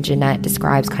weird. And Jeanette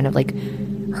describes kind of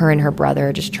her and her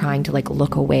brother just trying to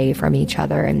look away from each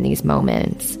other in these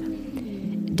moments.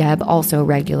 Deb also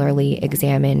regularly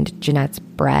examined Jeanette's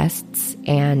breasts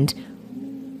and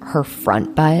her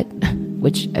front butt,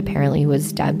 which apparently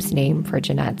was Deb's name for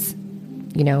Jeanette's,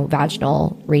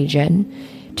 vaginal region,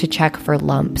 to check for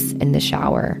lumps in the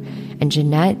shower. And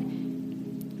Jeanette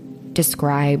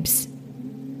describes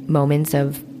moments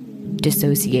of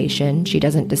dissociation. She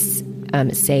doesn't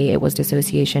say it was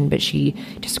dissociation, but she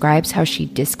describes how she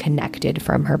disconnected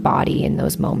from her body in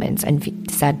those moments and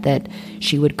said that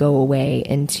she would go away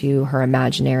into her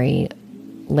imaginary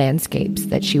landscapes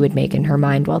that she would make in her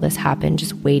mind while this happened,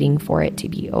 just waiting for it to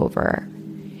be over.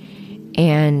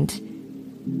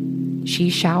 And she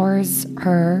showers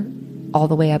her all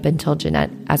the way up until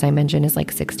Jeanette, as I mentioned, is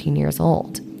like 16 years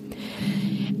old.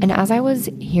 And as I was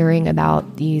hearing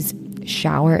about these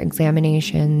shower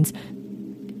examinations,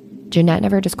 Jeanette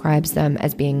never describes them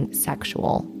as being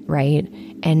sexual, right?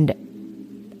 And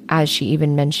as she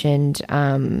even mentioned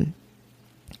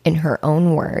in her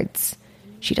own words,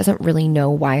 she doesn't really know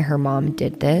why her mom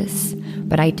did this,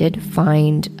 but I did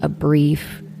find a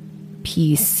brief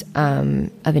piece of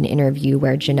an interview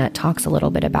where Jeanette talks a little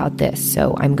bit about this,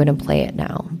 so I'm going to play it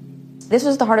now. This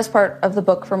was the hardest part of the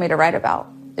book for me to write about.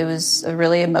 It was a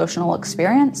really emotional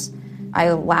experience.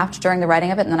 I laughed during the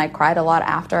writing of it, and then I cried a lot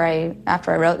after I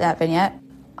wrote that vignette.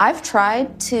 I've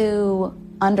tried to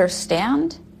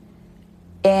understand,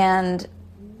 and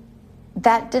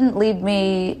that didn't lead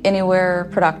me anywhere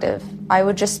productive. I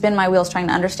would just spin my wheels trying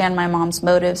to understand my mom's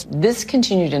motives. This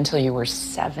continued until you were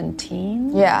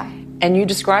 17? Yeah. And you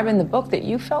describe in the book that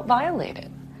you felt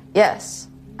violated. Yes,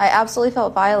 I absolutely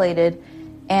felt violated,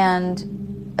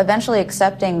 and eventually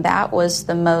accepting that was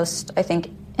the most, I think,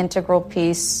 integral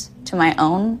piece to my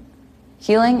own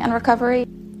healing and recovery.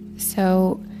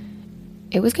 So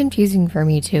it was confusing for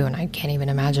me too, and I can't even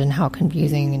imagine how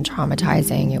confusing and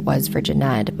traumatizing it was for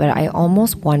Jeanette, but I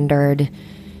almost wondered,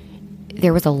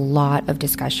 there was a lot of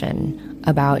discussion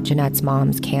about Jeanette's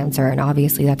mom's cancer, and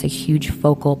obviously that's a huge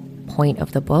focal point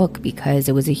of the book because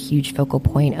it was a huge focal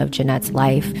point of Jeanette's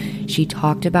life. She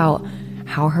talked about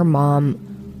how her mom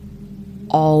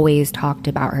always talked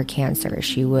about her cancer.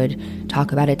 She would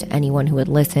talk about it to anyone who would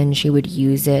listen. She would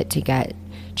use it to get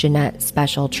Jeanette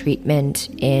special treatment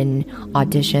in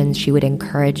auditions. She would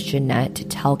encourage Jeanette to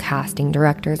tell casting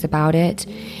directors about it.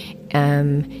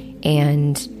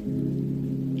 And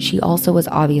she also was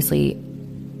obviously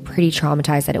pretty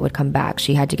traumatized that it would come back.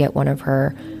 She had to get one of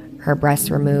her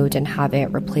breasts removed and have it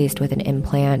replaced with an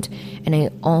implant. And I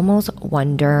almost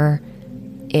wonder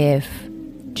if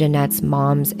Jeanette's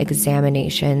mom's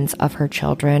examinations of her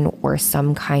children were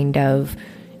some kind of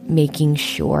making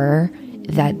sure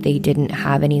that they didn't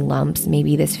have any lumps,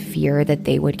 maybe this fear that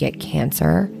they would get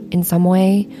cancer in some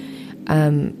way.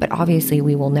 But obviously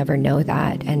we will never know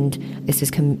that. And this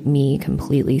is me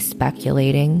completely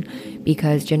speculating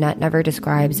because Jeanette never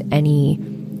describes any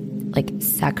like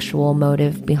sexual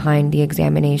motive behind the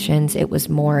examinations. It was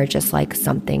more just like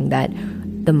something that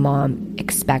the mom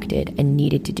expected and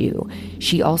needed to do.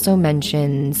 She also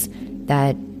mentions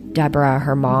that Deborah,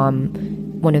 her mom,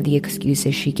 one of the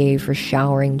excuses she gave for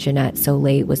showering Jeanette so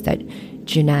late was that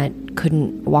Jeanette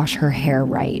couldn't wash her hair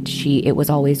right. It was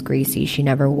always greasy. She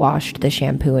never washed the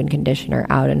shampoo and conditioner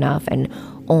out enough, and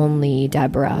only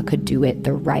Deborah could do it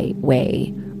the right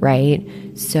way, right?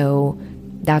 So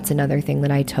that's another thing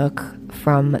that I took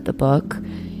from the book.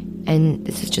 And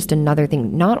this is just another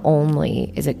thing. Not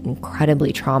only is it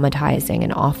incredibly traumatizing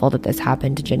and awful that this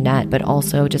happened to Jeanette, but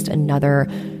also just another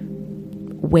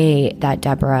way that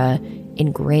Deborah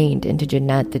ingrained into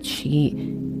Jeanette that she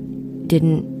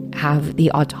didn't have the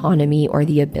autonomy or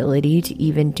the ability to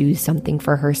even do something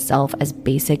for herself as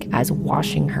basic as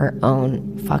washing her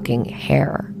own fucking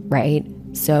hair, right?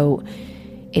 So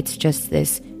it's just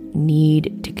this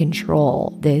need to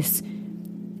control this.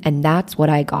 And that's what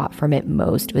I got from it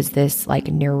most, was this like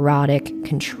neurotic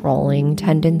controlling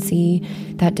tendency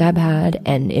that Deb had.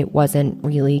 And it wasn't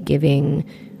really giving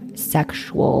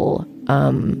sexual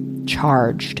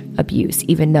charged abuse,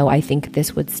 even though I think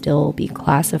this would still be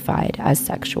classified as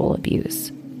sexual abuse.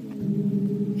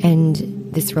 And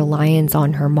this reliance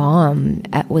on her mom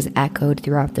was echoed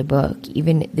throughout the book.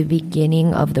 Even the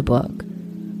beginning of the book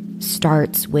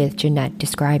starts with Jeanette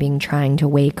describing trying to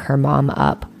wake her mom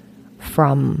up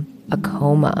from a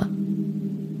coma.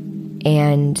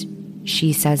 And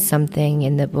she says something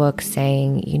in the book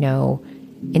saying, you know,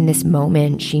 in this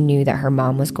moment, she knew that her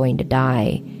mom was going to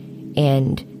die.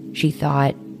 And she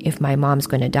thought, if my mom's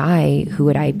going to die, who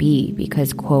would I be?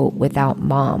 Because, quote, without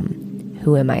mom,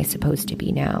 who am I supposed to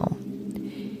be now?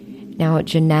 Now,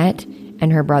 Jeanette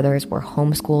and her brothers were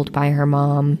homeschooled by her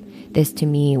mom. This, to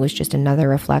me, was just another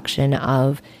reflection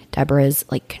of Deborah's,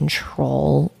 like,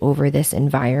 control over this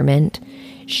environment.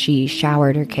 She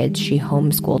showered her kids. She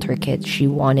homeschooled her kids. She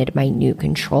wanted minute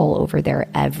control over their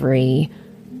every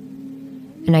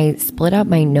And I split up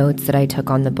my notes that I took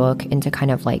on the book into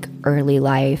kind of like early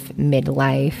life,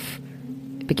 midlife,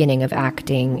 beginning of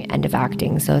acting, end of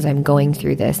acting. So as I'm going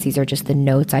through this, these are just the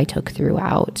notes I took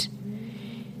throughout.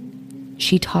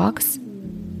 She talks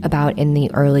about in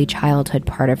the early childhood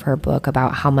part of her book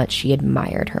about how much she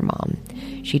admired her mom.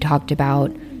 She talked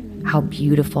about how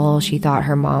beautiful she thought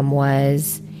her mom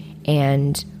was,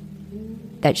 and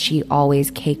that she always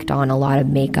caked on a lot of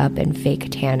makeup and fake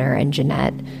tanner, and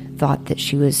Jeanette thought that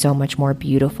she was so much more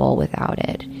beautiful without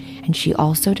it. And she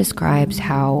also describes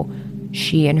how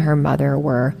she and her mother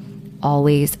were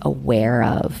always aware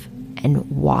of and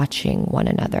watching one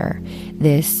another.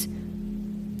 This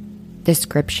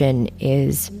description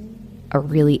is a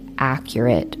really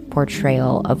accurate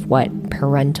portrayal of what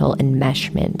parental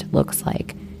enmeshment looks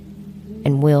like,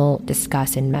 and we'll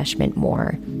discuss enmeshment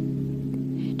more.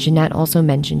 Jeanette also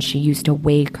mentioned she used to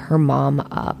wake her mom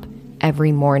up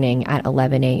every morning at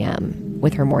 11 a.m.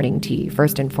 with her morning tea.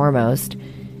 First and foremost,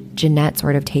 Jeanette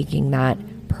sort of taking that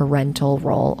parental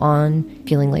role on,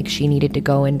 feeling like she needed to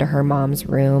go into her mom's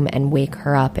room and wake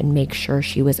her up and make sure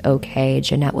she was okay.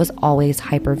 Jeanette was always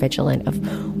hyper vigilant of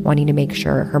wanting to make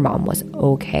sure her mom was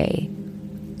okay.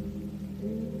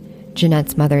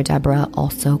 Jeanette's mother, Deborah,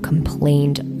 also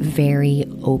complained very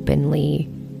openly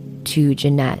to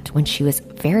Jeanette when she was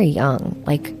very young,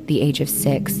 like the age of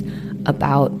 6,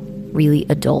 about really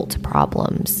adult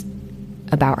problems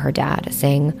about her dad,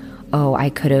 saying, "Oh, I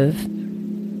could have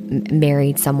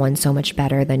married someone so much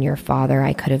better than your father.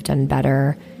 I could have done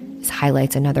better." This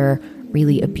highlights another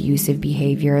really abusive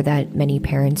behavior that many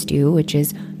parents do, which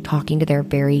is talking to their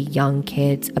very young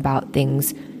kids about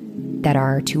things that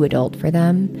are too adult for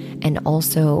them, and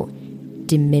also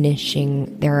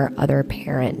diminishing their other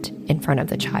parent in front of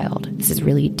the child. This is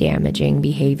really damaging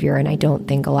behavior, and I don't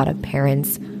think a lot of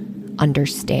parents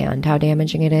understand how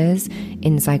damaging it is.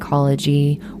 In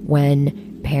psychology, when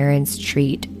parents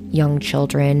treat young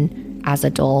children as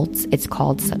adults, it's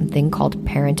called something called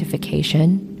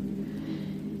parentification.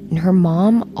 And her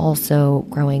mom also,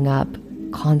 growing up,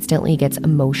 constantly gets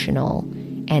emotional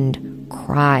and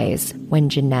cries when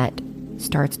Jeanette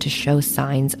starts to show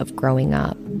signs of growing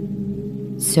up.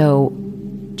 So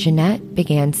Jeanette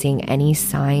began seeing any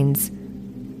signs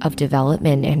of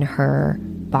development in her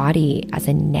body as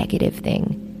a negative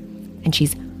thing. And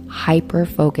she's hyper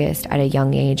focused at a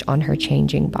young age on her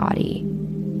changing body.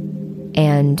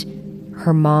 And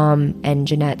her mom and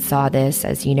Jeanette saw this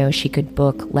as, she could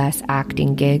book less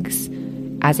acting gigs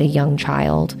as a young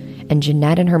child. And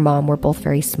Jeanette and her mom were both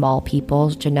very small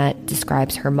people. Jeanette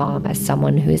describes her mom as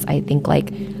someone who is, I think,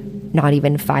 like not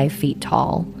even 5 feet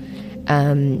tall,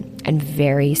 and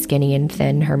very skinny and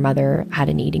thin. Her mother had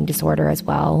an eating disorder as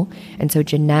well. And so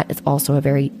Jeanette is also a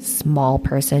very small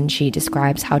person. She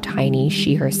describes how tiny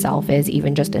she herself is,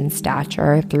 even just in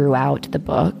stature, throughout the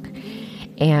book.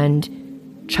 And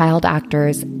child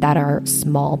actors that are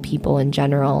small people in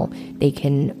general, they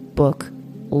can book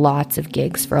lots of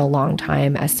gigs for a long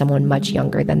time as someone much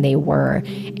younger than they were.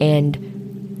 And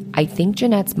I think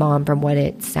Jeanette's mom, from what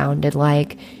it sounded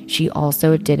like, she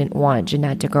also didn't want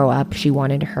Jeanette to grow up. She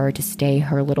wanted her to stay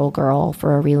her little girl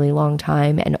for a really long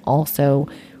time, and also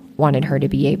wanted her to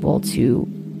be able to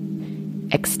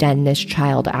extend this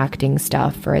child acting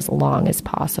stuff for as long as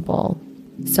possible.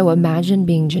 So imagine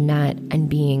being Jeanette and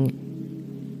being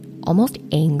almost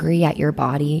angry at your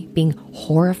body, being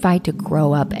horrified to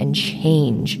grow up and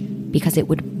change because it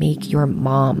would make your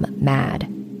mom mad.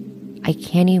 I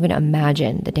can't even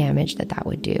imagine the damage that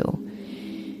would do.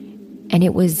 And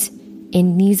it was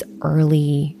in these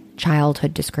early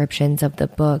childhood descriptions of the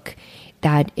book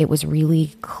that it was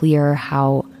really clear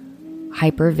how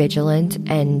hypervigilant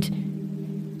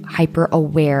and hyper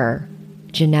aware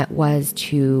Jeanette was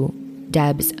to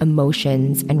Deb's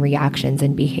emotions and reactions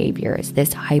and behaviors,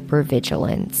 this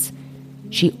hypervigilance.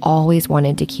 She always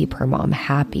wanted to keep her mom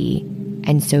happy,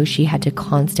 and so she had to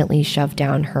constantly shove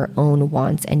down her own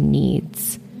wants and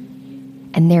needs.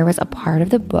 And there was a part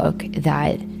of the book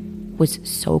that was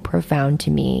so profound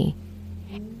to me,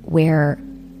 where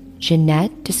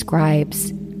Jeanette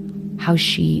describes how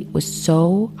she was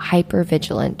so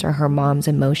hypervigilant to her mom's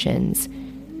emotions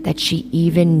that she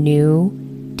even knew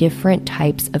different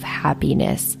types of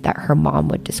happiness that her mom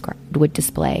would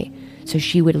display. So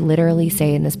she would literally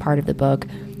say in this part of the book,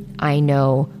 "I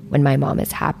know when my mom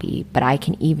is happy, but I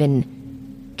can even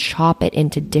chop it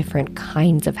into different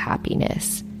kinds of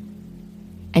happiness."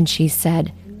 And she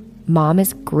said, "Mom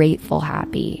is grateful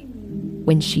happy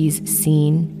when she's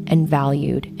seen and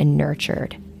valued and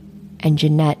nurtured." And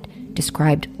Jeanette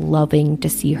described loving to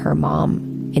see her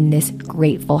mom in this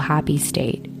grateful, happy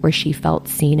state where she felt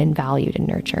seen and valued and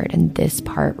nurtured. And this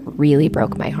part really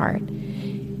broke my heart,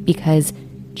 because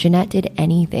Jeanette did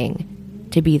anything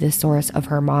to be the source of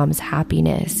her mom's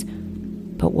happiness.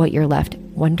 But what you're left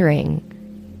wondering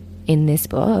in this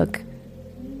book,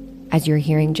 as you're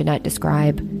hearing Jeanette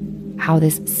describe how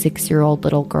this 6-year-old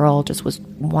little girl just was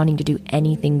wanting to do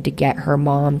anything to get her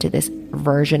mom to this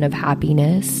version of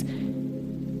happiness,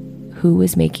 who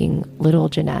was making little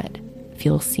Jeanette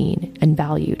feel seen and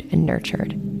valued and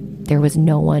nurtured? There was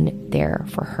no one there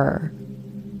for her.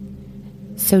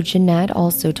 So Jeanette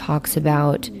also talks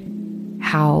about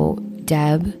how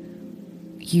Deb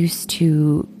used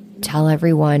to tell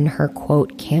everyone her,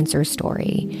 quote, cancer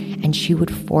story, and she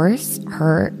would force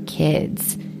her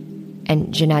kids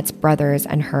and Jeanette's brothers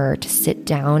and her to sit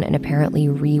down and apparently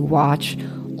re-watch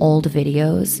old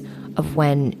videos of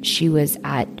when she was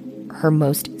at her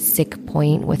most sick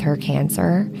point with her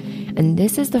cancer. And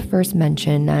this is the first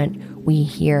mention that we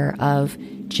hear of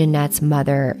Jeanette's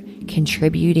mother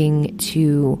contributing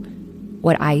to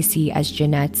what I see as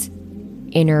Jeanette's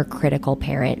inner critical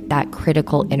parent, that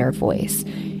critical inner voice.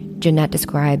 Jeanette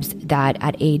describes that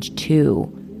at age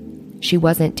 2, she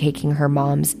wasn't taking her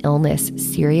mom's illness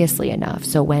seriously enough.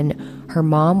 So when her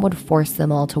mom would force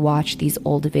them all to watch these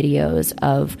old videos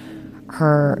of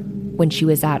her when she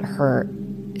was at her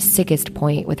sickest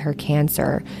point with her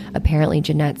cancer, apparently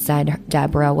Jeanette said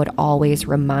Deborah would always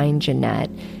remind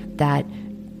Jeanette that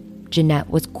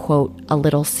Jeanette was, quote, a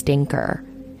little stinker,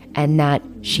 and that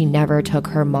she never took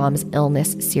her mom's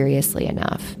illness seriously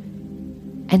enough.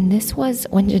 And this was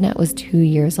when Jeanette was 2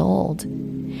 years old.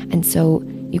 And so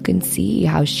you can see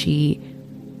how she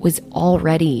was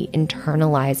already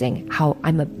internalizing how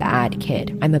I'm a bad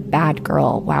kid, I'm a bad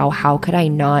girl. Wow, how could I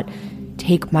not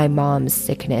take my mom's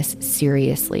sickness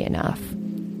seriously enough?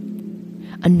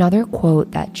 Another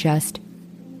quote that just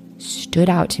stood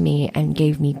out to me and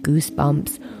gave me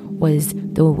goosebumps was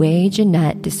the way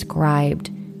Jeanette described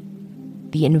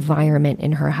the environment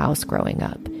in her house growing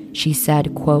up. She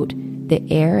said, quote, "The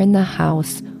air in the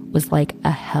house was like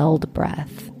a held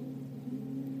breath,"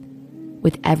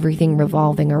 with everything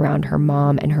revolving around her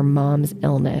mom and her mom's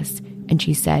illness. And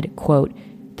she said, quote,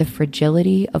 "The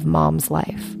fragility of mom's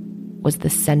life was the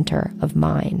center of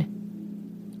mine."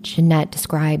 Jeanette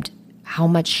described how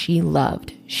much she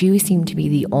loved. She seemed to be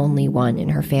the only one in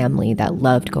her family that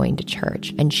loved going to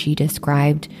church. And she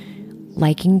described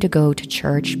liking to go to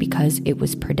church because it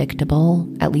was predictable.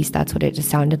 At least that's what it just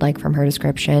sounded like from her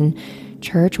description.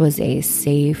 Church was a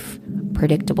safe,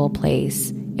 predictable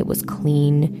place. It was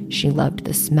clean. She loved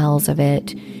the smells of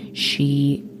it.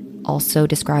 She also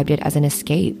described it as an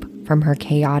escape from her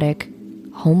chaotic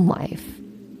home life.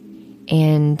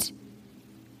 And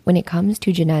when it comes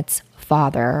to Jeanette's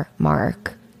father,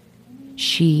 Mark,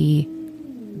 she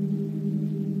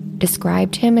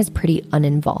described him as pretty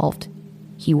uninvolved.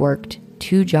 He worked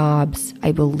 2 jobs.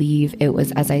 I believe it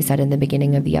was, as I said in the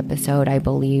beginning of the episode, I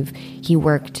believe he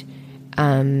worked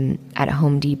at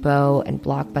Home Depot and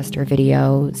Blockbuster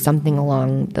Video, something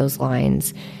along those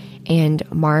lines. And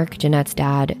Mark, Jeanette's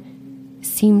dad,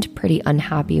 seemed pretty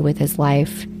unhappy with his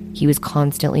life. He was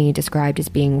constantly described as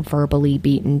being verbally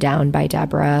beaten down by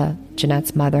Deborah,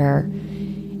 Jeanette's mother.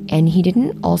 And he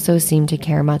didn't also seem to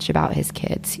care much about his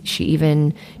kids. She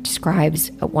even describes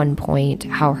at one point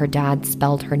how her dad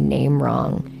spelled her name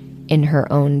wrong in her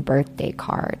own birthday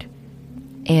card.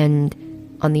 And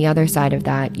on the other side of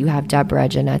that, you have Deborah,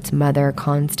 Jeanette's mother,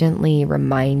 constantly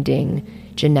reminding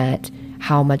Jeanette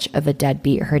how much of a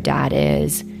deadbeat her dad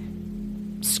is,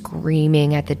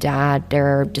 screaming at the dad.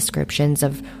 There are descriptions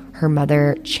of her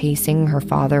mother chasing her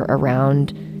father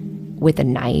around with a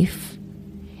knife.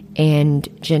 And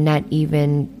Jeanette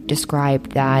even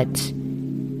described that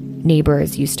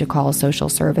neighbors used to call social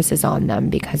services on them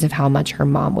because of how much her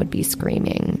mom would be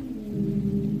screaming.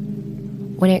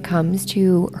 When it comes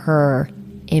to her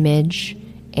image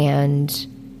and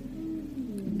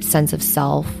sense of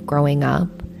self growing up,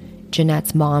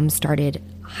 Jeanette's mom started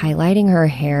highlighting her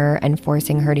hair and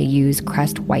forcing her to use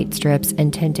Crest white strips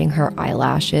and tinting her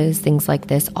eyelashes, things like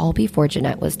this, all before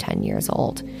Jeanette was 10 years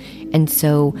old. And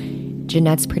so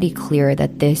Jeanette's pretty clear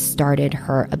that this started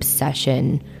her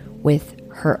obsession with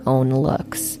her own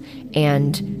looks.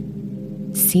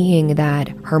 And seeing that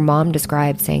her mom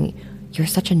described saying, "You're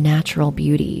such a natural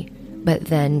beauty." But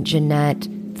then Jeanette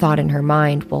thought in her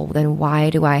mind, well, then why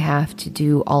do I have to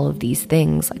do all of these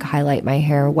things, like highlight my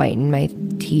hair, whiten my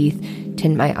teeth,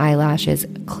 tint my eyelashes?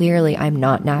 Clearly, I'm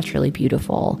not naturally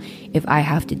beautiful if I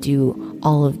have to do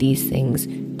all of these things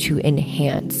to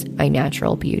enhance my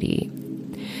natural beauty.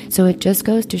 So it just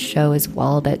goes to show as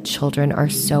well that children are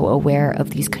so aware of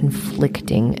these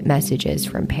conflicting messages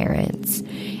from parents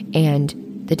and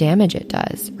the damage it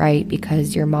does, right?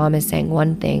 Because your mom is saying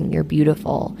one thing, you're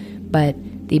beautiful, but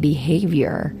the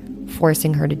behavior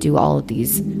forcing her to do all of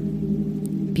these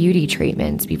beauty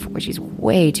treatments before she's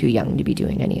way too young to be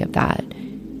doing any of that,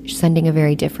 she's sending a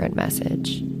very different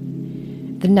message.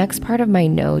 The next part of my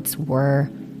notes were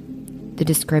the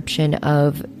description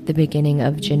of the beginning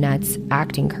of Jeanette's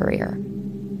acting career.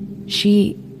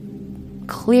 She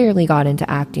clearly got into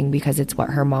acting because it's what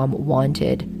her mom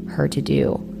wanted her to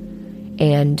do.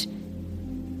 And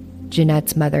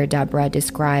Jeanette's mother, Deborah,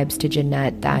 describes to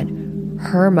Jeanette that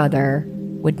her mother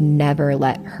would never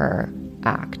let her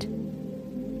act.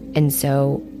 And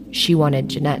so she wanted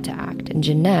Jeanette to act. And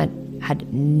Jeanette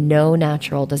had no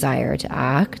natural desire to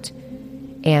act.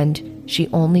 And she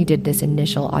only did this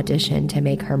initial audition to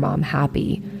make her mom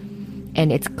happy.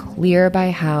 And it's clear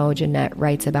by how Jeanette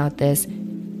writes about this,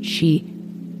 she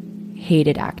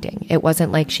hated acting. It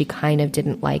wasn't like she kind of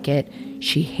didn't like it.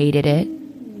 She hated it.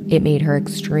 It made her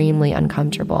extremely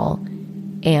uncomfortable.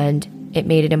 And it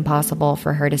made it impossible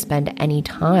for her to spend any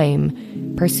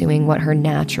time pursuing what her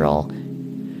natural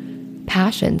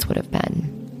passions would have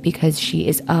been, because she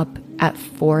is up at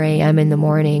 4 a.m. in the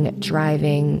morning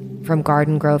driving from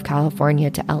Garden Grove,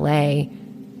 California to LA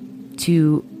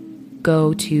to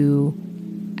go to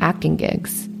acting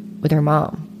gigs with her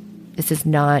mom. This is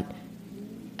not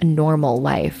a normal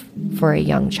life for a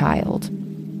young child.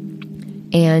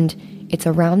 And it's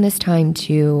around this time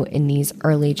too, in these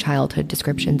early childhood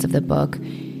descriptions of the book,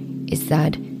 is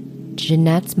that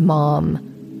Jeanette's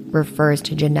mom refers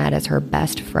to Jeanette as her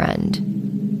best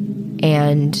friend.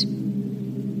 And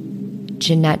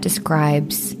Jeanette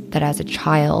describes that as a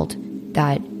child,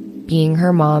 that being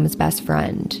her mom's best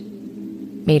friend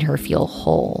made her feel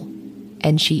whole.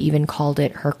 And she even called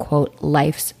it her, quote,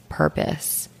 life's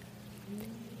purpose.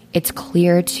 It's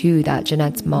clear, too, that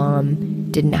Jeanette's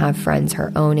mom didn't have friends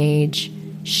her own age.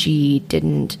 She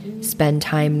didn't spend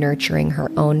time nurturing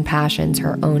her own passions,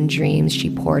 her own dreams. She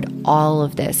poured all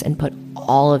of this and put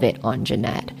all of it on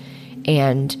Jeanette.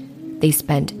 And they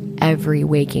spent every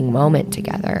waking moment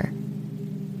together.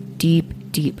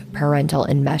 Deep, deep parental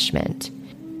enmeshment.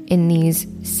 In these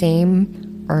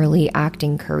same early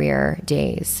acting career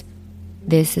days,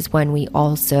 this is when we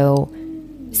also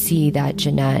see that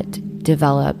Jeanette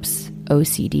develops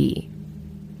OCD.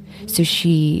 So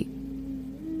she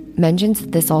mentions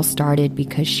that this all started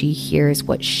because she hears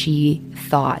what she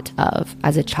thought of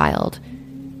as a child,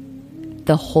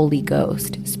 the Holy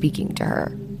Ghost speaking to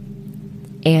her.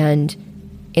 And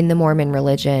in the Mormon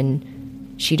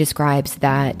religion, she describes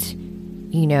that,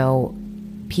 you know,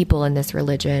 people in this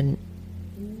religion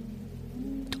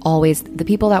always, the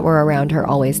people that were around her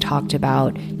always talked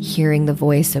about hearing the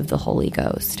voice of the Holy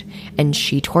Ghost. And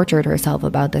she tortured herself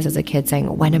about this as a kid,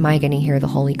 saying, when am I going to hear the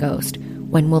Holy Ghost?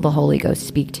 When will the Holy Ghost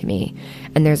speak to me?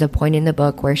 And there's a point in the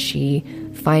book where she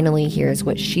finally hears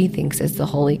what she thinks is the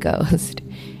Holy Ghost.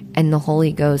 And the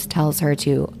Holy Ghost tells her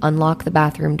to unlock the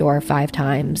bathroom door 5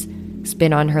 times,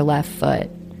 spin on her left foot,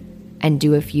 and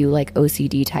do a few like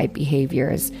OCD type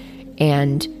behaviors.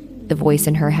 And the voice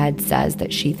in her head says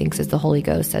that she thinks is the Holy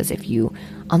Ghost says, if you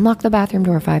unlock the bathroom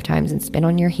door 5 times and spin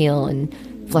on your heel and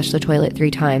flush the toilet 3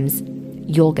 times,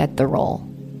 you'll get the role.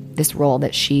 This role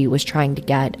that she was trying to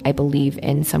get, I believe,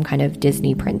 in some kind of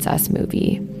Disney princess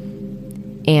movie.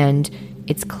 And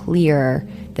it's clear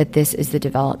that this is the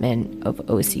development of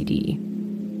OCD.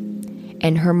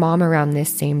 And her mom around this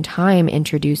same time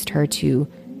introduced her to,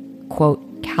 quote,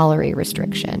 calorie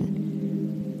restriction.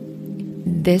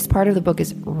 This part of the book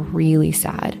is really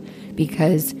sad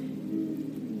because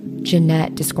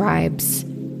Jeanette describes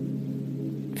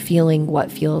feeling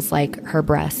what feels like her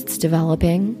breasts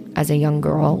developing as a young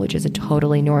girl, which is a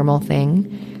totally normal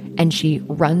thing. And she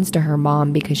runs to her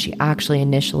mom because she actually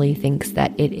initially thinks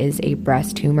that it is a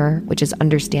breast tumor, which is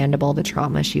understandable, the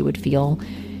trauma she would feel,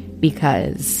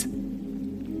 because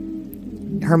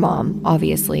her mom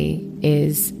obviously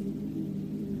is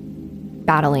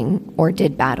battling, or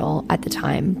did battle at the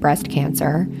time, breast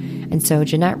cancer. And so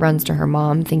Jeanette runs to her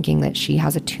mom thinking that she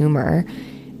has a tumor.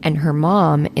 And her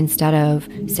mom, instead of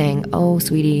saying, oh,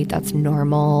 sweetie, that's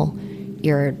normal,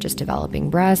 you're just developing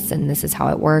breasts and this is how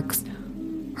it works,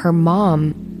 her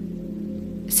mom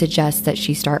suggests that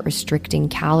she start restricting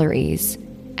calories.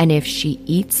 And if she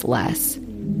eats less,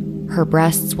 her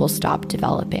breasts will stop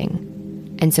developing.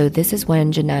 And so this is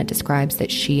when Jeanette describes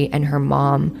that she and her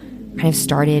mom kind of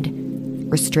started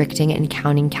restricting and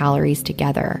counting calories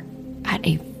together at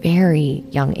a very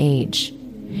young age.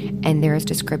 And there's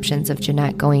descriptions of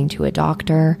Jeanette going to a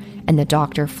doctor and the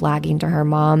doctor flagging to her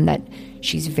mom that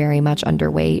she's very much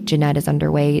underweight. Jeanette is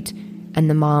underweight, and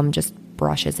the mom just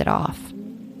brushes it off.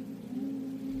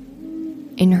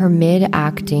 In her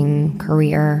mid-acting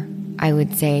career, I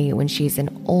would say when she's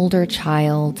an older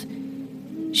child,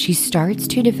 she starts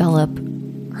to develop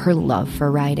her love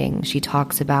for writing. She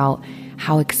talks about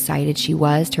how excited she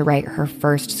was to write her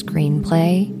first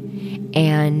screenplay,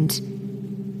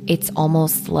 and it's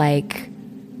almost like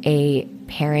a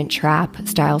Parent Trap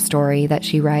style story that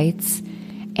she writes,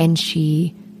 and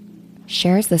she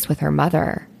shares this with her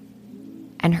mother.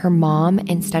 And her mom,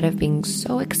 instead of being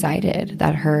so excited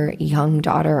that her young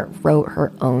daughter wrote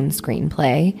her own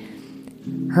screenplay,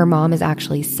 her mom is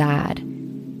actually sad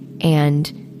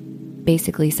and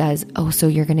basically says, "Oh, so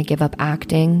you're going to give up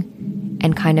acting?"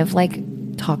 And kind of like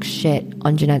talks shit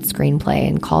on Jeanette's screenplay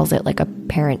and calls it like a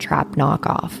Parent Trap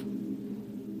knockoff.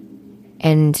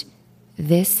 And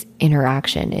this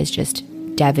interaction is just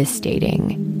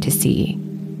devastating to see.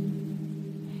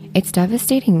 It's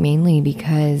devastating mainly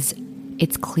because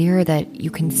it's clear that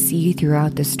you can see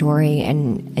throughout the story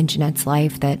and in Jeanette's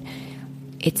life that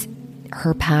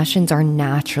her passions are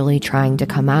naturally trying to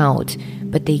come out,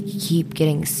 but they keep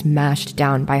getting smashed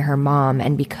down by her mom.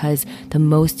 And because the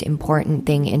most important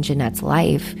thing in Jeanette's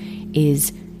life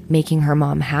is making her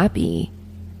mom happy,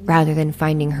 rather than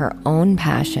finding her own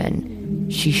passion,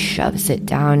 she shoves it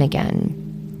down again.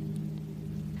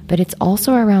 But it's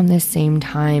also around this same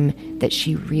time that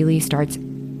she really starts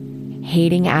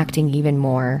hating acting even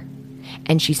more,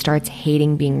 and she starts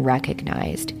hating being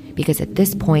recognized, because at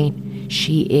this point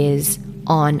she is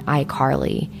on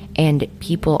iCarly and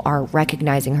people are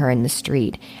recognizing her in the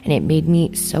street. And it made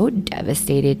me so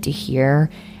devastated to hear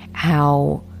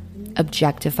how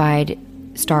objectified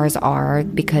stars are,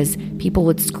 because people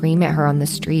would scream at her on the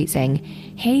street saying,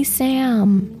 "Hey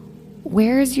Sam,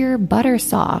 where's your butter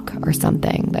sock?" or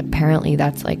something. That apparently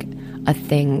that's like a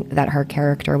thing that her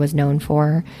character was known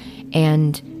for.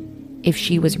 And if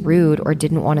she was rude or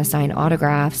didn't want to sign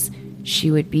autographs,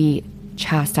 she would be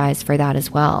chastised for that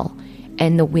as well.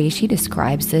 And the way she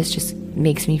describes this just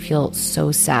makes me feel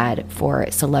so sad for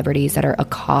celebrities that are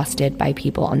accosted by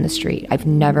people on the street. I've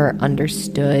never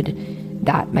understood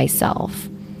that myself.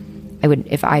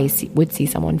 If I would see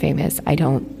someone famous, I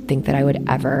don't think that I would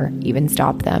ever even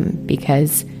stop them,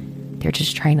 because they're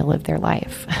just trying to live their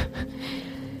life.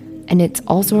 And it's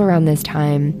also around this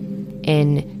time,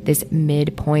 in this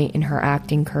midpoint in her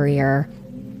acting career,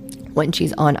 when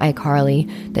she's on iCarly,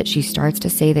 that she starts to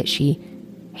say that she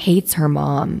hates her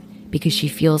mom because she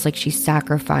feels like she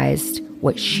sacrificed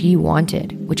what she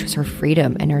wanted, which was her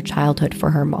freedom and her childhood,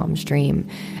 for her mom's dream.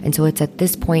 And so it's at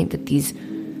this point that these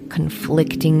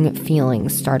conflicting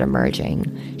feelings start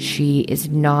emerging. She is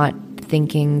not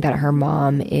thinking that her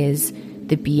mom is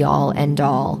the be-all,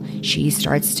 end-all. She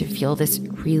starts to feel this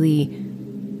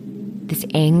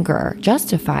anger,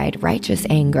 justified, righteous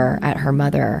anger at her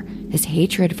mother, this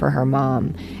hatred for her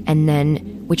mom, and then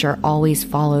which are always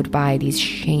followed by these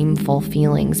shameful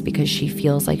feelings because she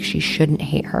feels like she shouldn't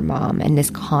hate her mom. And this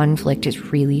conflict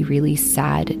is really, really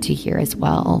sad to hear as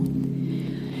well.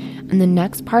 And the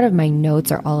next part of my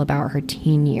notes are all about her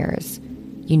teen years.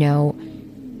 You know,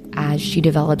 as she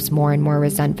develops more and more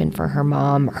resentment for her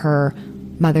mom, her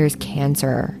mother's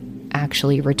cancer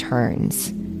actually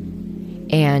returns.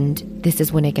 And this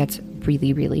is when it gets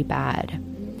really, really bad.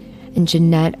 And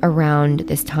Jeanette, around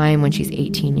this time when she's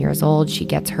 18 years old, she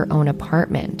gets her own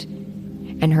apartment.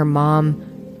 And her mom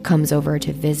comes over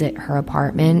to visit her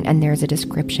apartment, and there's a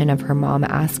description of her mom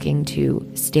asking to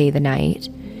stay the night.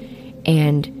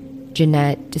 And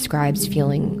Jeanette describes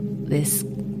feeling this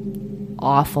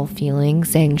awful feeling,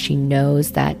 saying she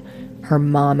knows that her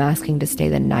mom asking to stay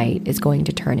the night is going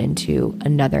to turn into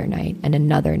another night and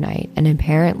another night. And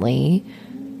apparently,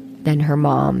 then her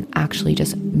mom actually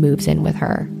just moves in with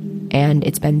her. And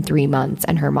it's been 3 months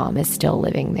and her mom is still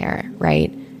living there, right?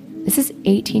 This is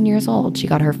 18 years old. She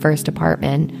got her first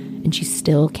apartment and she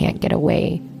still can't get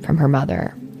away from her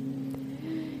mother.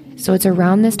 So it's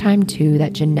around this time too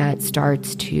that Jeanette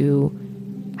starts to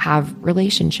have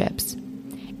relationships.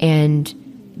 And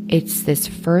it's this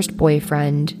first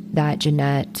boyfriend that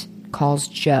Jeanette calls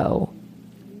Joe.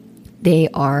 They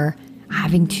are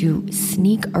having to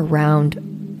sneak around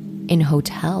in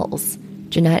hotels.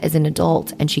 Jeanette is an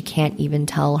adult and she can't even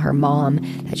tell her mom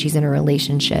that she's in a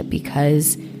relationship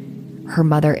because her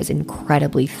mother is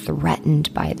incredibly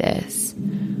threatened by this.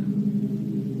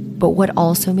 But what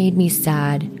also made me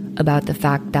sad about the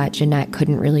fact that Jeanette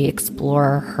couldn't really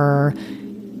explore her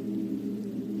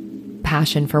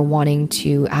passion for wanting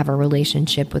to have a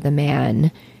relationship with a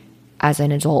man as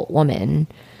an adult woman,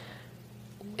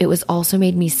 it was also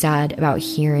made me sad about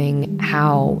hearing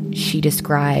how she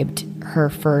described her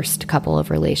first couple of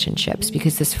relationships,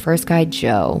 because this first guy,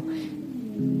 Joe,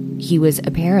 he was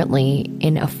apparently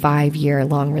in a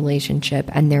 5-year-long relationship,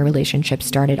 and their relationship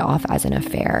started off as an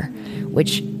affair,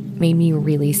 which made me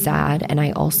really sad, and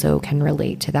I also can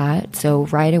relate to that. So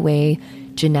right away,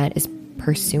 Jeanette is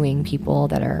pursuing people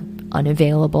that are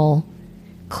unavailable.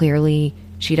 Clearly,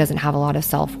 she doesn't have a lot of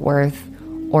self-worth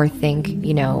or think,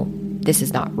 this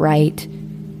is not right.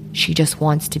 She just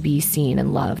wants to be seen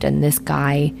and loved, and this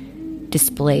guy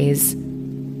displays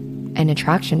an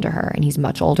attraction to her, and he's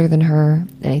much older than her,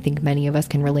 and I think many of us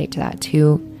can relate to that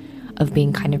too, of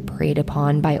being kind of preyed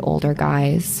upon by older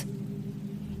guys.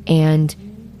 And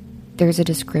there's a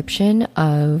description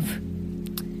of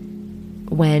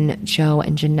when Joe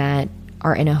and Jeanette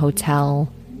are in a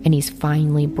hotel and he's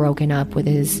finally broken up with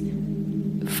his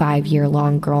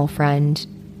 5-year-long girlfriend,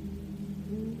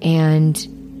 and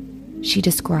she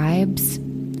describes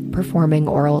performing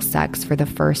oral sex for the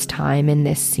first time in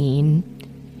this scene,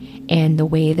 and the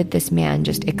way that this man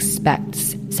just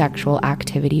expects sexual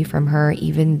activity from her,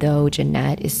 even though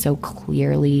Jeanette is so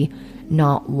clearly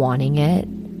not wanting it,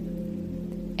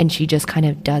 and she just kind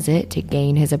of does it to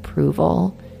gain his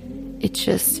approval. It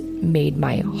just made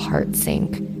my heart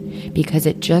sink, because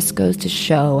it just goes to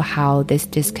show how this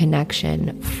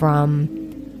disconnection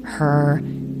from her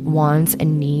wants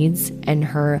and needs and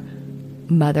her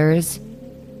mother's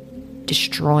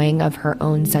destroying of her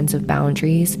own sense of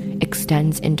boundaries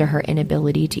extends into her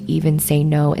inability to even say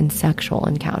no in sexual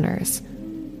encounters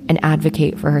and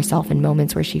advocate for herself in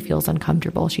moments where she feels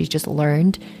uncomfortable. She's just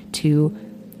learned to,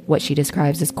 what she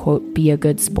describes as, quote, be a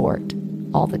good sport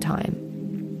all the time.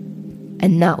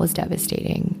 And that was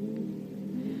devastating.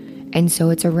 And so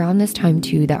it's around this time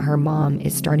too that her mom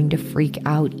is starting to freak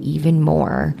out even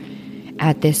more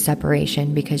at this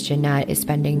separation, because Jeanette is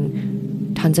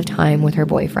spending tons of time with her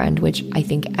boyfriend, which I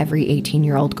think every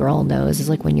 18-year-old girl knows is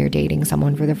like when you're dating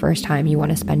someone for the first time, you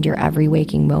want to spend your every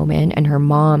waking moment. And her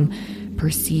mom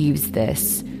perceives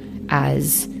this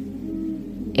as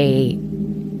a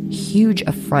huge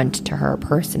affront to her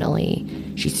personally.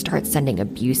 She starts sending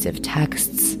abusive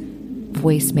texts,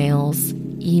 voicemails,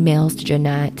 emails to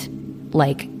Jeanette,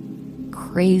 like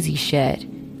crazy shit,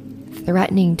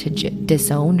 threatening to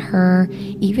disown her,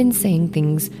 even saying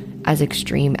things as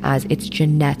extreme as it's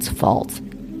Jeanette's fault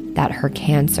that her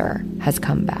cancer has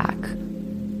come back.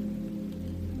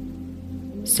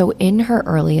 So in her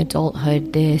early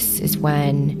adulthood, this is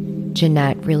when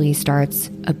Jeanette really starts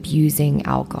abusing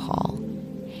alcohol.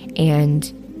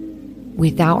 And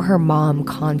without her mom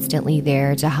constantly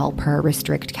there to help her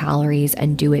restrict calories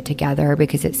and do it together,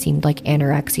 because it seemed like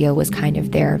anorexia was kind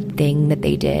of their thing that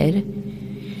they did,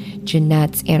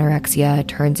 Jeanette's anorexia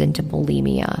turns into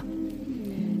bulimia.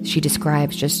 She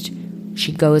describes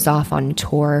she goes off on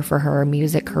tour for her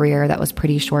music career that was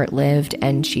pretty short-lived,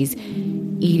 and she's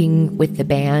eating with the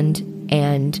band,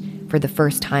 and for the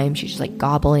first time she's just like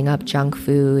gobbling up junk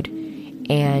food,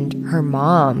 and her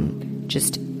mom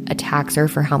just attacks her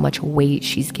for how much weight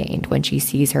she's gained when she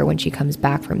sees her when she comes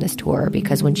back from this tour,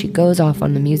 because when she goes off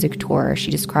on the music tour, she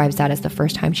describes that as the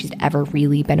first time she's ever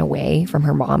really been away from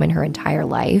her mom in her entire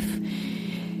life.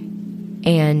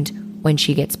 And when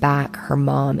she gets back, her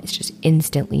mom is just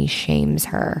instantly shames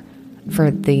her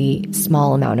for the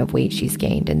small amount of weight she's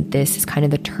gained. And this is kind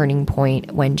of the turning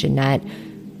point when Jeanette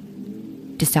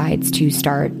decides to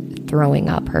start throwing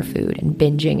up her food and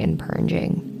binging and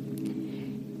purging.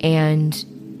 And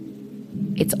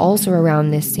it's also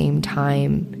around this same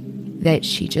time that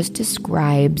she just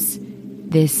describes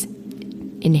this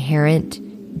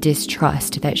inherent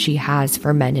distrust that she has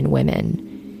for men and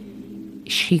women.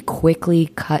 She quickly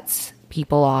cuts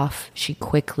people off. She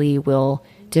quickly will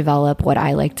develop what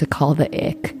I like to call the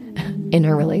ick in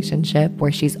her relationship,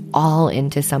 where she's all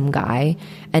into some guy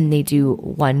and they do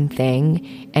one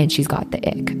thing and she's got the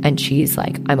ick and she's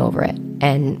like, I'm over it,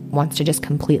 and wants to just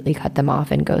completely cut them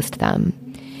off and ghost them.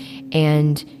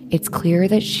 And it's clear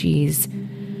that she's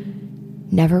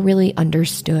never really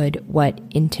understood what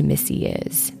intimacy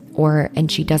is,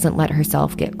 and she doesn't let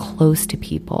herself get close to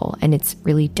people. And it's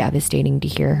really devastating to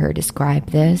hear her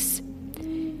describe this.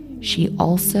 She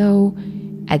also,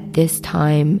 at this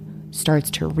time, starts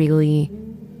to really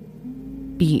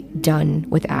be done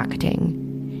with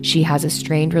acting. She has a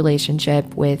strained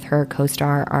relationship with her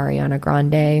co-star Ariana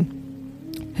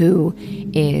Grande, who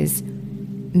is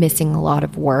missing a lot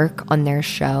of work on their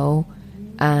show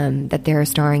that they're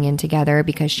starring in together,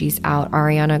 because she's out.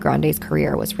 Ariana Grande's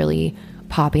career was really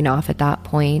popping off at that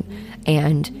point,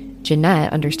 and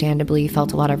Jeanette understandably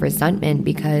felt a lot of resentment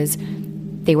because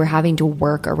they were having to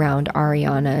work around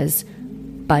Ariana's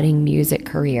budding music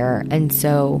career. And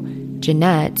so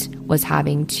Jeanette was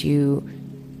having to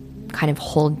kind of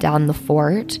hold down the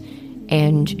fort,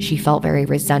 and she felt very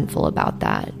resentful about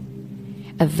that.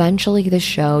 Eventually, the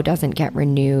show doesn't get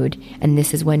renewed, and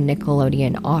this is when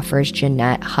Nickelodeon offers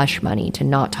Jeanette hush money to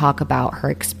not talk about her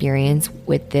experience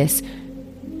with this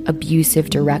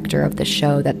abusive director of the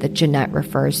show that Jeanette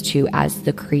refers to as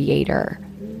the creator.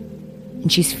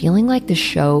 And she's feeling like the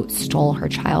show stole her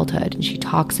childhood, and she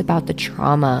talks about the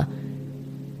trauma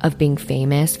of being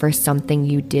famous for something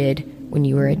you did when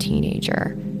you were a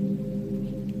teenager.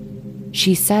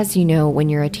 She says, when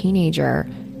you're a teenager,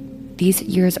 these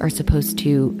years are supposed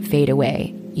to fade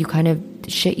away. The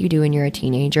shit you do when you're a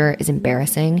teenager is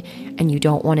embarrassing, and you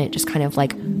don't want it just kind of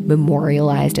like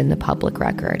memorialized in the public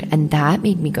record. And that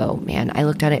made me go, man, I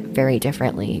looked at it very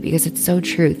differently, because it's so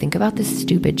true. Think about the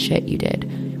stupid shit you did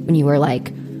when you were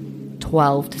like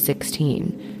 12 to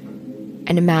 16.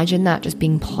 And imagine that just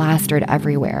being plastered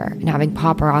everywhere and having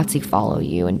paparazzi follow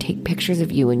you and take pictures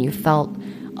of you, and you felt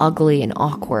ugly and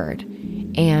awkward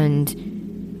and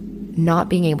not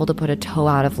being able to put a toe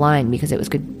out of line because it was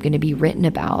going to be written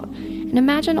about. And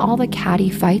imagine all the catty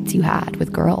fights you had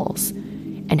with girls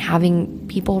and having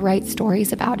people write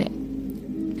stories about it.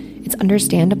 It's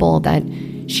understandable that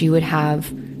she would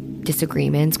have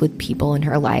disagreements with people in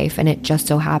her life, and it just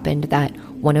so happened that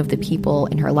one of the people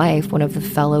in her life, one of the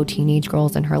fellow teenage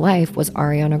girls in her life, was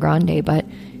Ariana Grande. But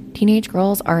teenage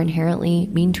girls are inherently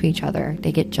mean to each other.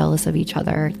 They get jealous of each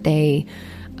other. They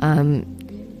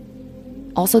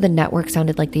also, the network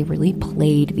sounded like they really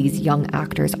played these young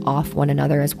actors off one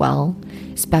another as well,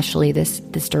 especially this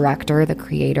director, the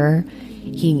creator.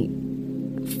 He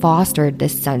fostered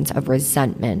this sense of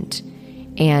resentment,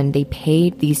 and they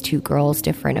paid these two girls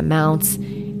different amounts.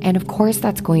 And of course,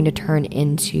 that's going to turn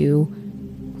into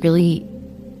really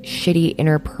shitty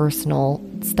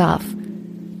interpersonal stuff.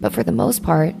 But for the most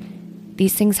part,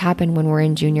 these things happen when we're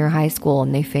in junior high school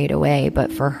and they fade away.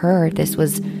 But for her, this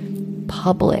was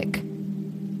public.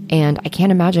 And I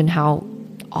can't imagine how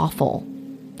awful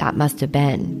that must have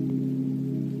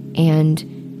been.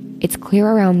 And it's clear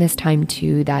around this time,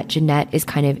 too, that Jeanette is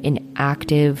kind of in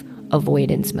active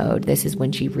avoidance mode. This is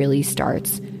when she really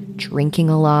starts drinking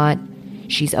a lot.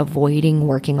 She's avoiding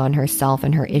working on herself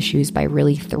and her issues by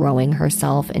really throwing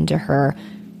herself into her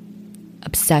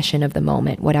obsession of the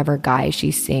moment, whatever guy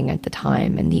she's seeing at the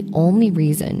time. And the only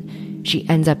reason she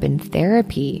ends up in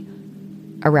therapy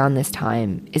around this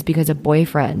time is because a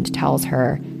boyfriend tells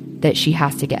her that she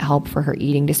has to get help for her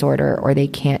eating disorder or they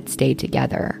can't stay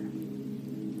together.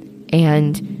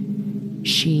 And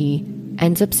she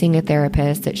ends up seeing a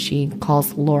therapist that she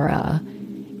calls Laura.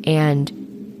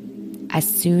 And as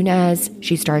soon as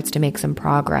she starts to make some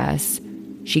progress,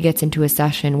 she gets into a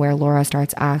session where Laura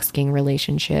starts asking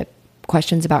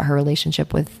questions about her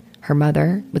relationship with her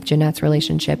mother, with Jeanette's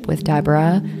relationship with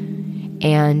Deborah.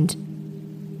 And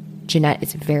Jeanette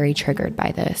is very triggered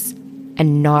by this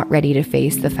and not ready to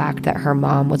face the fact that her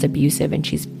mom was abusive, and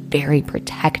she's very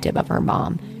protective of her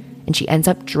mom. And she ends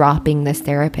up dropping this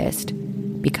therapist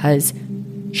because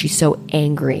she's so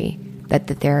angry that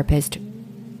the therapist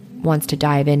wants to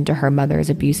dive into her mother's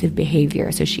abusive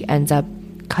behavior. So she ends up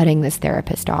cutting this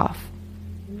therapist off.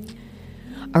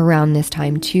 Around this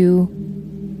time, too,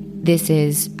 this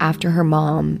is after her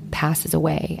mom passes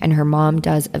away, and her mom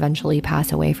does eventually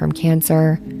pass away from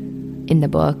cancer in the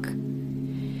book.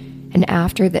 And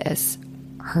after this,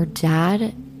 her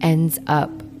dad ends up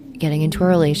getting into a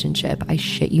relationship, I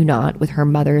shit you not, with her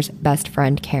mother's best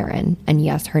friend, Karen. And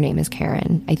yes, her name is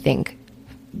Karen, I think.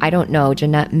 I don't know,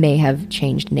 Jeanette may have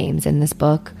changed names in this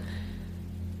book.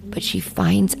 But she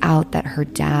finds out that her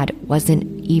dad wasn't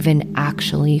even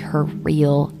actually her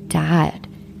real dad.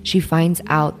 She finds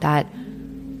out that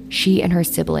she and her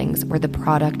siblings were the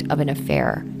product of an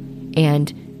affair.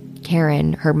 And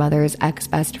Karen, her mother's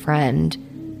ex-best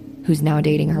friend, who's now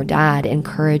dating her dad,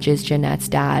 encourages Jeanette's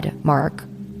dad, Mark,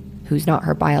 who's not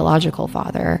her biological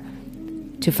father,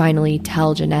 to finally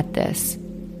tell Jeanette this.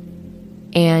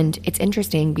 And it's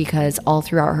interesting because all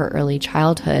throughout her early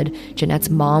childhood, Jeanette's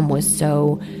mom was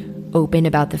so open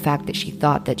about the fact that she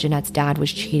thought that Jeanette's dad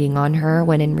was cheating on her,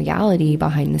 when in reality,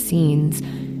 behind the scenes,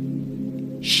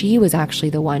 she was actually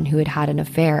the one who had had an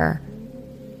affair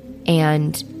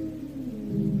and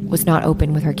was not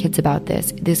open with her kids about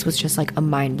this. This was just like a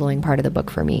mind-blowing part of the book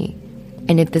for me.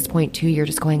 And at this point, too, you're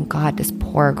just going, God, this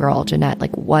poor girl, Jeanette,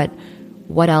 like what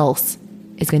else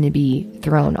is going to be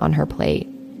thrown on her plate?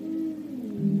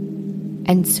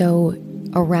 And so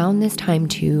around this time,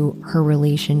 too, her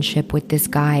relationship with this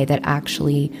guy that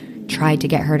actually tried to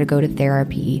get her to go to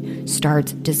therapy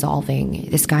starts dissolving.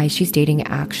 This guy she's dating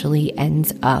actually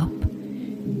ends up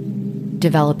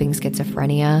developing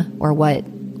schizophrenia, or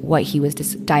what he was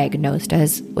diagnosed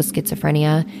as was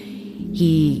schizophrenia.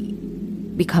 He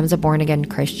becomes a born-again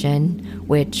Christian,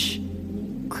 which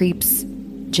creeps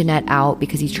Jeanette out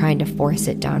because he's trying to force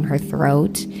it down her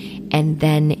throat. And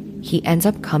then he ends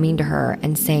up coming to her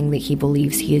and saying that he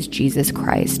believes he is Jesus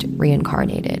Christ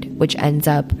reincarnated, which ends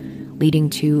up leading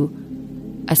to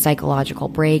a psychological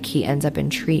break. He ends up in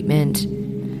treatment.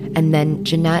 And then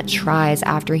Jeanette tries,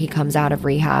 after he comes out of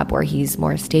rehab where he's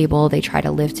more stable, they try to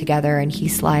live together, and he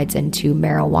slides into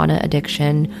marijuana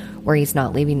addiction where he's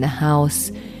not leaving the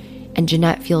house. And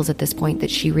Jeanette feels at this point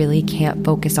that she really can't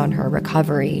focus on her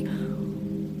recovery.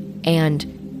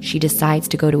 And she decides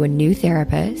to go to a new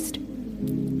therapist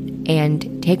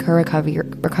and take her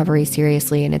recovery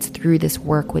seriously. And it's through this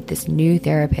work with this new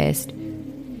therapist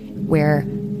where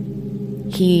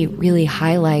he really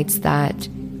highlights that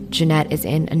Jeanette is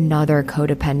in another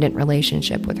codependent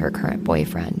relationship with her current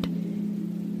boyfriend.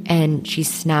 And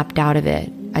she's snapped out of it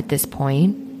at this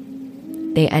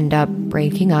point. They end up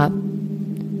breaking up,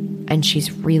 and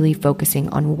she's really focusing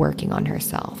on working on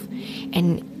herself.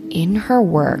 And in her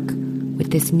work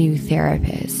with this new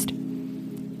therapist,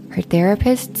 her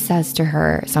therapist says to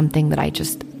her something that I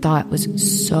just thought was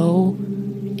so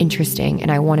interesting,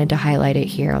 and I wanted to highlight it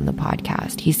here on the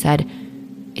podcast. He said,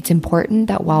 "It's important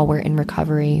that while we're in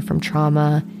recovery from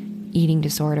trauma, eating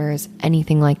disorders,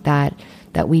 anything like that,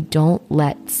 that we don't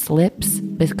let slips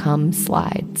become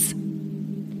slides.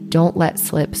 Don't let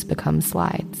slips become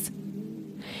slides."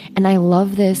 And I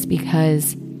love this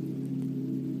because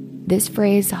this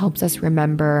phrase helps us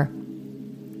remember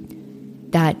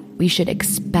that we should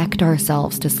expect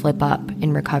ourselves to slip up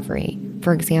in recovery.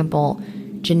 For example,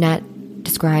 Jeanette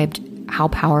described how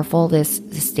powerful this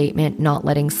statement, not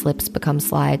letting slips become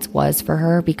slides, was for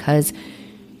her, because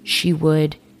she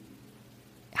would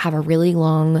have a really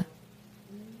long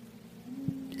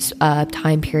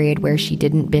time period where she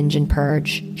didn't binge and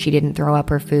purge, she didn't throw up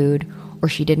her food, or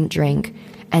she didn't drink,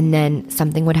 and then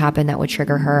something would happen that would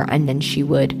trigger her, and then she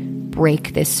would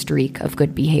break this streak of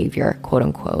good behavior, quote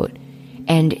unquote,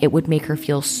 and it would make her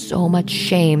feel so much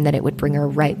shame that it would bring her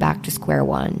right back to square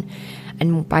one.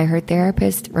 And by her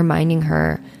therapist reminding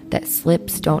her that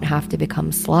slips don't have to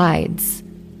become slides,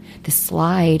 the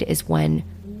slide is when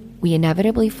we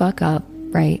inevitably fuck up,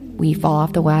 right? We fall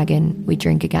off the wagon, we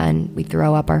drink again, we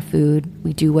throw up our food,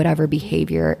 we do whatever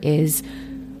behavior is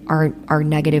our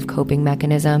negative coping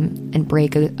mechanism and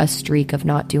break a streak of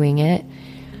not doing it.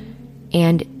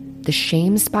 And the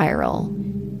shame spiral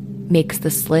makes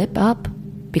the slip up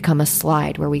become a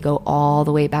slide where we go all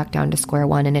the way back down to square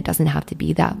one, and it doesn't have to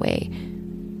be that way.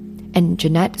 And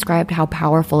Jeanette described how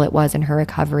powerful it was in her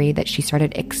recovery that she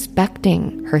started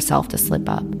expecting herself to slip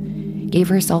up, gave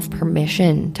herself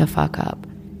permission to fuck up.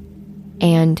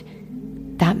 And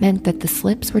that meant that the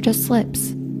slips were just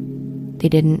slips. They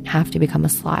didn't have to become a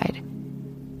slide.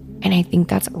 And I think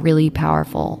that's really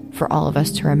powerful for all of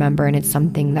us to remember, and it's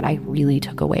something that I really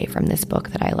took away from this book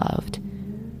that I loved.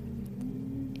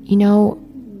 You know,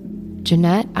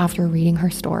 Jeanette, after reading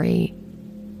her story,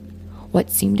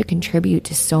 what seemed to contribute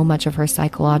to so much of her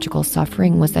psychological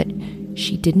suffering was that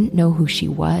she didn't know who she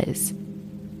was.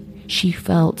 She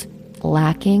felt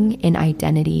lacking in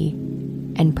identity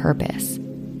and purpose.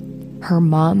 Her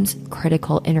mom's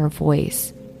critical inner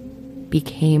voice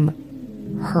became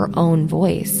her own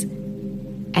voice.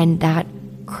 And that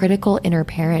critical inner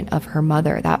parent of her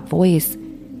mother, that voice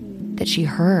that she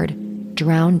heard,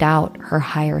 drowned out her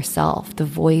higher self, the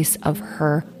voice of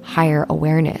her higher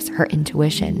awareness, her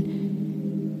intuition.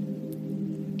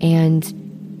 And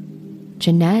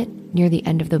Jeanette, near the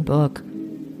end of the book,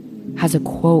 has a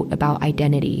quote about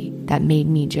identity that made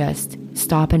me just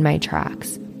stop in my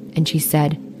tracks. And she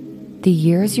said, "The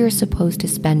years you're supposed to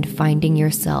spend finding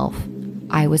yourself,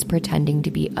 I was pretending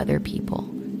to be other people.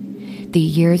 The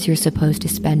years you're supposed to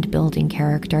spend building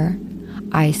character,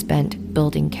 I spent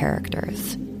building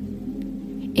characters."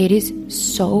 It is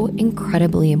so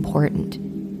incredibly important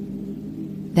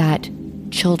that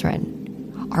children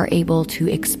are able to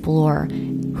explore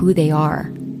who they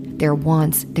are, their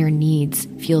wants, their needs,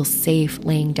 feel safe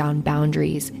laying down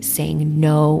boundaries, saying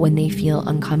no when they feel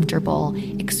uncomfortable,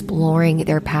 exploring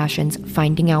their passions,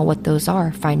 finding out what those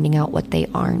are, finding out what they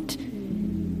aren't,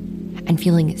 and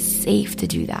feeling safe to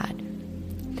do that.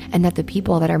 And that the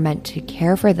people that are meant to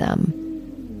care for them,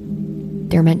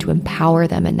 they're meant to empower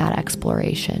them in that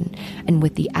exploration. And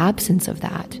with the absence of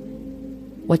that,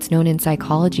 what's known in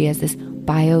psychology as this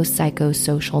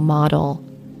biopsychosocial model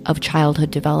of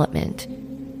childhood development,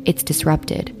 it's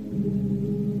disrupted.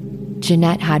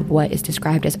 Jeanette had what is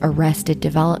described as arrested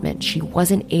development. She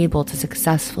wasn't able to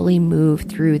successfully move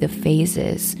through the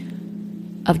phases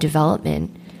of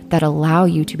development that allow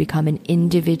you to become an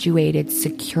individuated,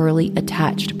 securely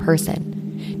attached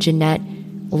person. Jeanette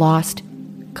lost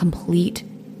complete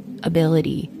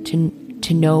ability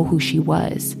to know who she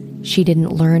was. She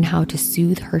didn't learn how to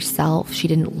soothe herself. She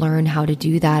didn't learn how to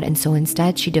do that. And so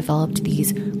instead, she developed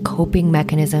these coping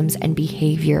mechanisms and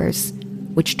behaviors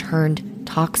which turned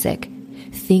toxic.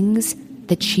 Things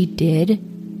that she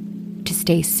did to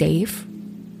stay safe,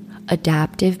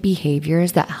 adaptive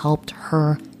behaviors that helped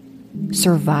her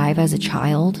survive as a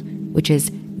child, which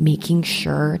is making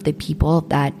sure the people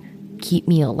that keep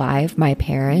me alive, my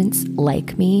parents,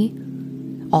 like me,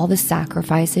 all the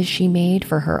sacrifices she made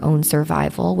for her own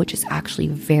survival, which is actually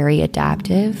very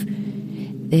adaptive.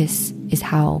 This is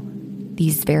how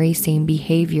these very same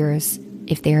behaviors,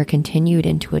 if they are continued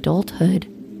into adulthood,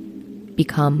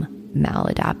 become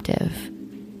maladaptive.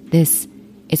 This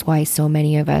is why so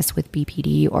many of us with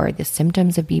BPD or the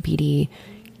symptoms of BPD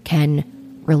can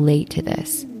relate to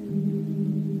this.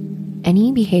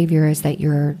 Any behaviors that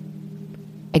you're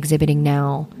exhibiting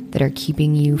now that are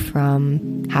keeping you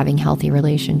from having healthy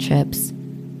relationships,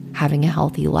 having a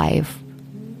healthy life,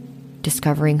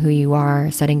 discovering who you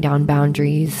are, setting down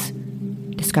boundaries,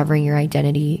 discovering your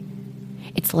identity,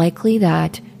 it's likely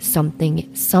that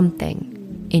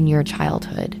something in your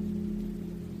childhood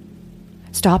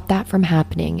stopped that from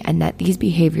happening, and that these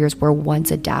behaviors were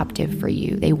once adaptive for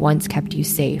you. They once kept you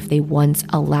safe. They once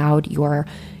allowed your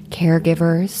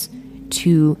caregivers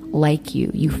to like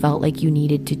you. You felt like you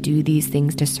needed to do these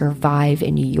things to survive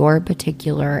in your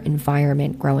particular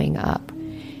environment growing up.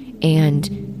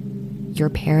 And your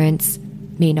parents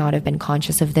may not have been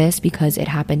conscious of this because it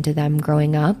happened to them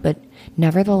growing up, but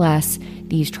nevertheless,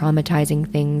 these traumatizing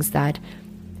things that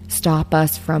stop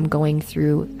us from going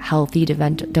through healthy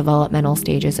developmental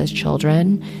stages as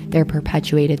children, they're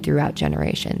perpetuated throughout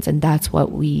generations. And that's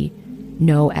what we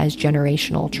know as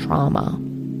generational trauma.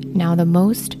 Now, the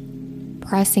most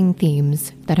pressing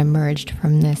themes that emerged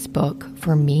from this book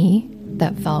for me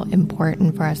that felt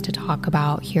important for us to talk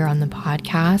about here on the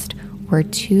podcast were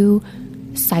two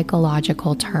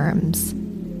psychological terms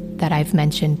that I've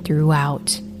mentioned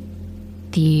throughout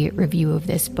the review of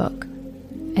this book.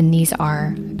 And these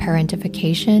are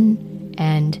parentification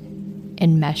and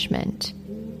enmeshment.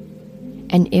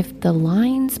 And if the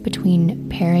lines between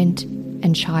parent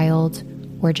and child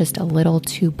were just a little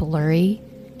too blurry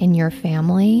in your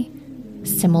family,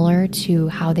 similar to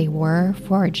how they were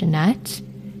for Jeanette,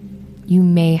 you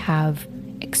may have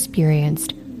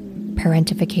experienced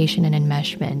parentification and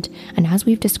enmeshment. And as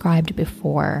we've described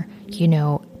before,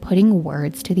 putting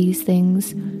words to these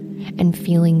things and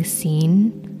feeling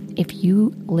seen. If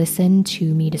you listen to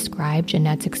me describe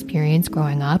Jeanette's experience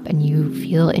growing up and you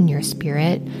feel in your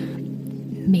spirit,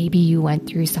 maybe you went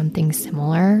through something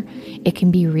similar, it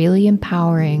can be really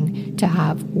empowering to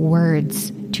have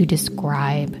words to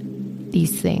describe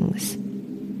these things.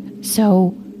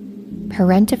 So,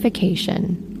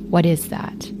 parentification, what is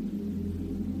that?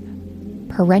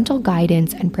 Parental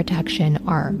guidance and protection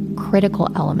are critical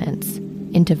elements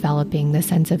in developing the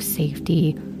sense of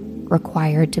safety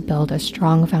required to build a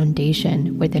strong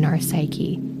foundation within our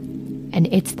psyche. And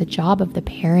it's the job of the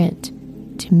parent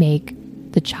to make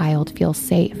the child feel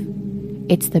safe.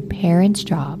 It's the parent's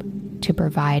job to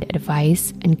provide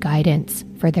advice and guidance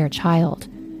for their child.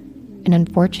 And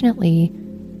unfortunately,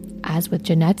 as with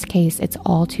Jeanette's case, it's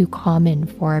all too common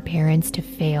for parents to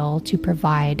fail to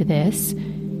provide this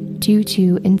due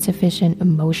to insufficient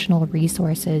emotional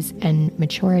resources and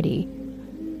maturity.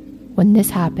 When this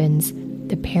happens,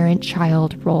 the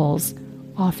parent-child roles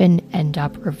often end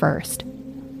up reversed.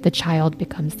 The child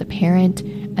becomes the parent,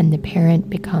 and the parent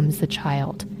becomes the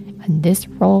child. And this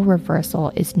role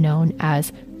reversal is known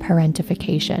as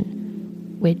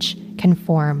parentification, which can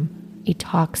form a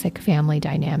toxic family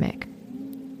dynamic.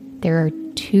 There are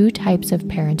two types of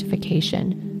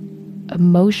parentification.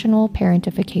 Emotional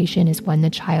parentification is when the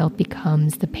child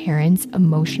becomes the parent's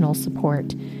emotional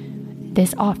support.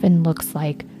 This often looks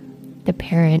like the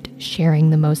parent sharing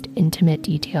the most intimate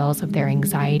details of their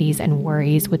anxieties and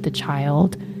worries with the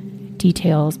child,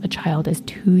 details a child is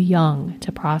too young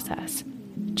to process.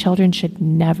 Children should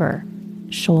never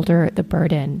shoulder the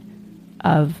burden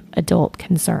of adult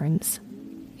concerns.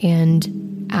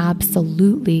 And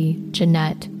absolutely,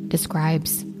 Jeanette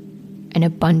describes an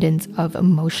abundance of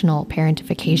emotional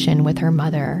parentification with her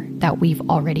mother that we've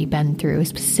already been through,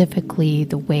 specifically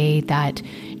the way that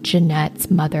Jeanette's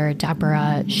mother,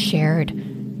 Deborah, shared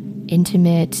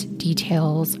intimate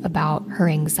details about her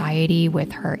anxiety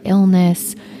with her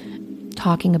illness,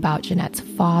 talking about Jeanette's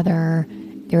father.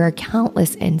 There are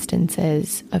countless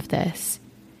instances of this.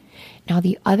 Now,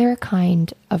 the other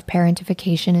kind of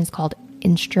parentification is called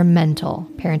instrumental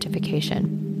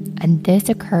parentification. And this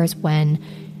occurs when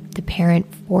the parent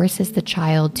forces the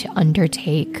child to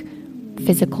undertake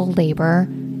physical labor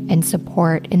and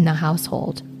support in the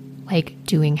household, like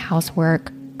doing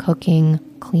housework, cooking,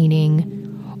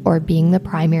 cleaning, or being the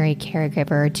primary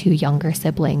caregiver to younger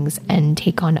siblings and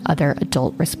take on other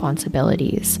adult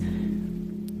responsibilities.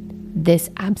 This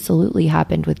absolutely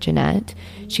happened with Jeanette.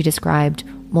 She described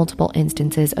multiple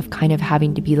instances of kind of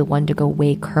having to be the one to go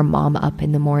wake her mom up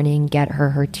in the morning, get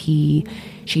her tea.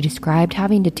 She described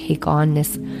having to take on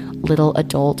this little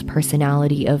adult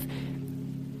personality of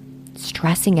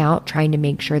stressing out, trying to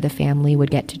make sure the family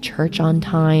would get to church on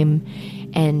time.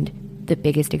 And the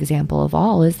biggest example of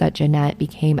all is that Jeanette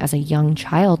became, as a young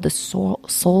child, the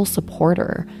sole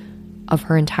supporter of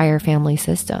her entire family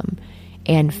system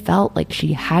and felt like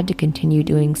she had to continue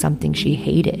doing something she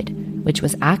hated, which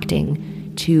was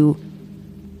acting, to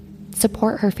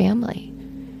support her family.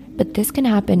 But this can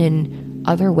happen in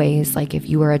other ways, like if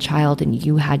you were a child and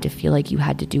you had to feel like you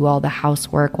had to do all the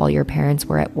housework while your parents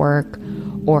were at work,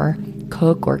 or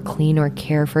cook or clean or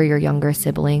care for your younger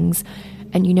siblings.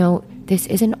 And this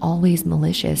isn't always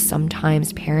malicious.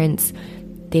 Sometimes parents,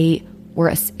 they were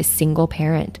a single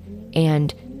parent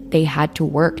and they had to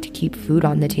work to keep food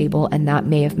on the table, and that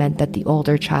may have meant that the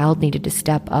older child needed to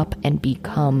step up and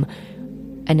become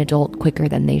an adult quicker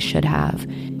than they should have.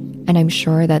 And I'm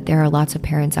sure that there are lots of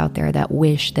parents out there that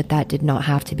wish that that did not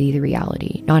have to be the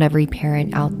reality. Not every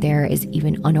parent out there is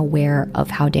even unaware of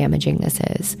how damaging this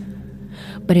is.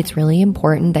 But it's really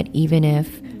important that even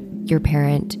if your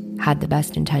parent had the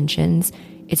best intentions,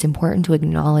 it's important to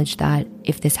acknowledge that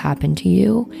if this happened to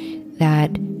you,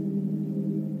 that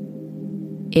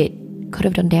it could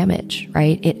have done damage,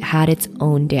 right? It had its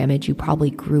own damage. You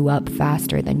probably grew up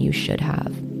faster than you should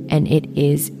have. And it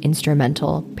is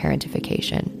instrumental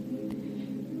parentification.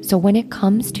 So when it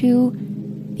comes to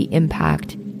the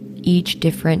impact each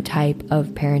different type of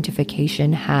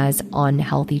parentification has on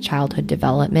healthy childhood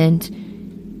development,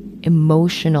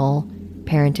 emotional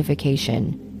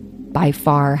parentification by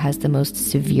far has the most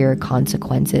severe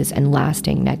consequences and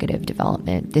lasting negative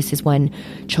development. This is when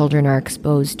children are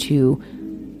exposed to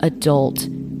adult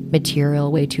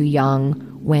material way too young,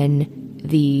 when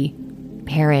the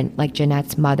parent, like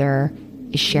Jeanette's mother,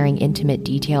 is sharing intimate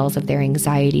details of their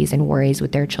anxieties and worries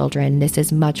with their children. This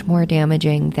is much more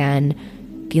damaging than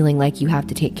feeling like you have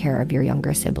to take care of your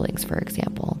younger siblings, for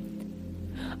example.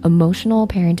 Emotional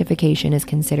parentification is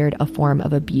considered a form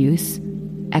of abuse,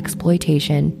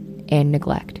 exploitation, and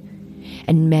neglect.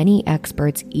 And many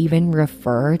experts even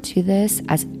refer to this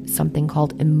as something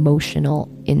called emotional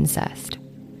incest.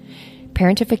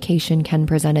 Parentification can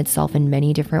present itself in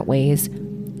many different ways.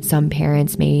 Some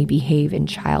parents may behave in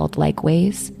childlike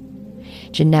ways.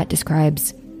 Jeanette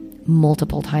describes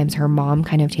multiple times her mom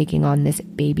kind of taking on this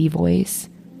baby voice.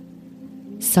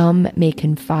 Some may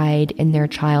confide in their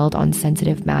child on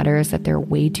sensitive matters that they're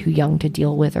way too young to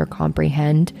deal with or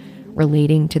comprehend,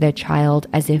 relating to their child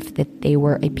as if that they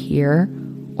were a peer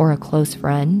or a close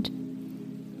friend.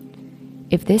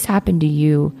 If this happened to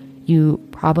you, you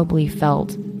probably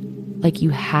felt like you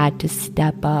had to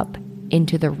step up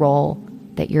into the role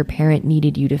that your parent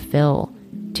needed you to fill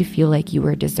to feel like you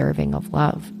were deserving of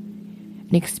love.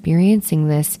 And experiencing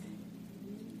this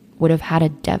would have had a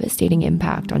devastating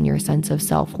impact on your sense of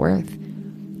self-worth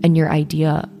and your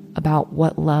idea about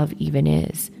what love even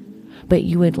is. But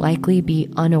you would likely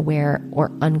be unaware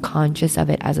or unconscious of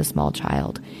it as a small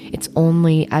child. It's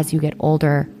only as you get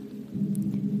older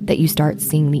that you start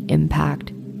seeing the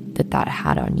impact that that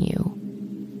had on you.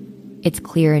 It's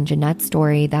clear in Jeanette's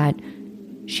story that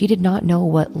she did not know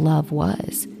what love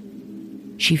was.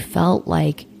 She felt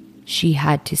like she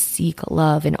had to seek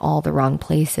love in all the wrong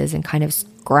places and kind of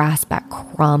grasp at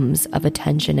crumbs of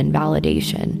attention and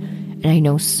validation. And I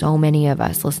know so many of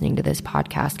us listening to this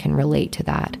podcast can relate to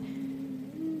that.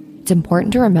 It's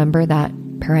important to remember that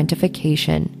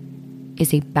parentification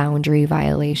is a boundary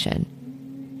violation.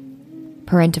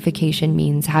 Parentification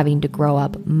means having to grow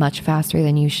up much faster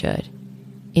than you should.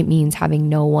 It means having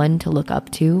no one to look up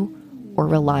to or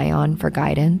rely on for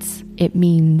guidance. It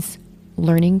means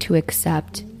learning to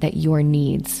accept that your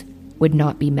needs would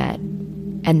not be met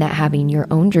and that having your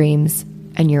own dreams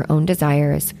and your own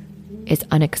desires is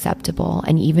unacceptable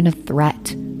and even a threat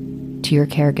to your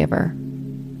caregiver,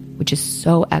 which is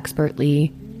so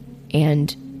expertly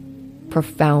and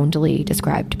profoundly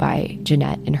described by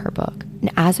Jeanette in her book.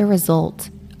 And as a result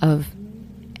of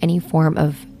any form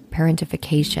of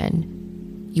parentification,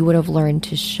 you would have learned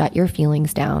to shut your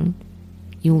feelings down,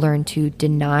 You learn to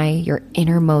deny your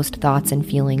innermost thoughts and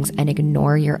feelings and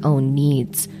ignore your own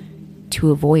needs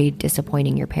to avoid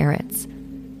disappointing your parents.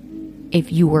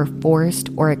 If you were forced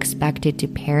or expected to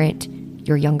parent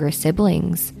your younger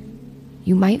siblings,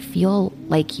 you might feel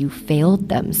like you failed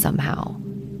them somehow.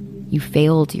 You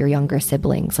failed your younger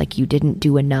siblings, like you didn't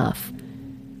do enough.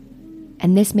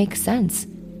 And this makes sense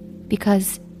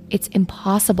because it's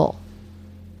impossible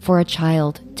for a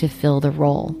child to fill the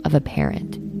role of a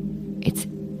parent. It's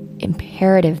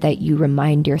imperative that you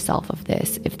remind yourself of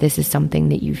this if this is something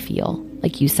that you feel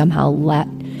like you somehow let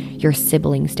your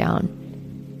siblings down.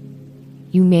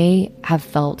 You may have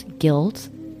felt guilt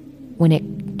when it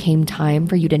came time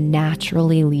for you to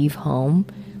naturally leave home,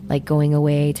 like going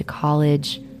away to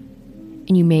college,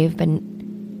 and you may have been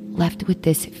left with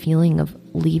this feeling of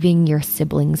leaving your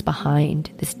siblings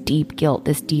behind, this deep guilt,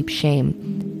 this deep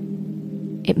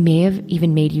shame. It may have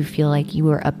even made you feel like you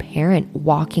were a parent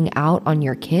walking out on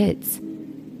your kids.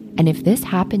 And if this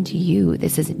happened to you,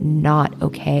 this is not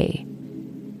okay.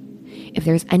 If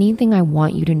there's anything I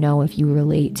want you to know if you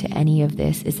relate to any of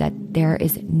this, is that there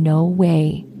is no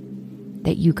way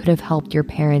that you could have helped your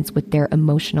parents with their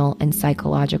emotional and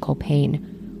psychological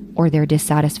pain or their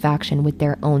dissatisfaction with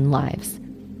their own lives.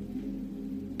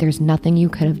 There's nothing you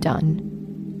could have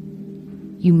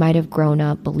done. You might have grown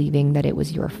up believing that it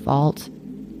was your fault,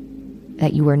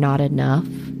 that you were not enough,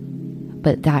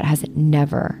 but that has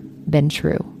never been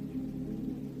true.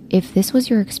 If this was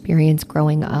your experience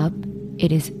growing up,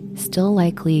 it is still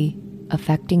likely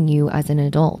affecting you as an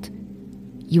adult.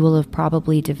 You will have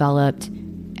probably developed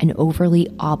an overly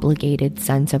obligated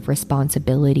sense of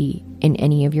responsibility in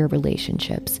any of your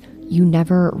relationships. You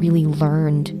never really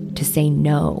learned to say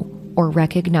no or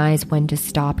recognize when to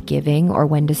stop giving or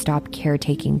when to stop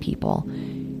caretaking people.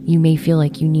 You may feel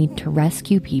like you need to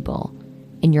rescue people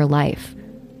in your life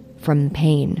from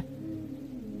pain.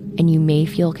 And you may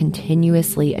feel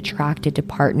continuously attracted to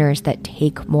partners that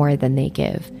take more than they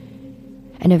give.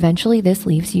 And eventually this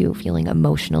leaves you feeling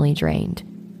emotionally drained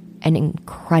and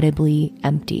incredibly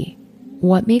empty.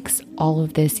 What makes all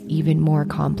of this even more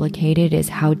complicated is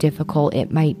how difficult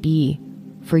it might be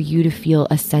for you to feel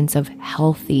a sense of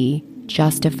healthy,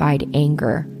 justified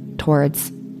anger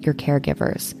towards your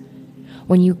caregivers.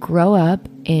 When you grow up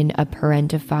in a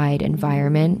parentified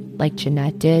environment like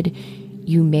Jeanette did,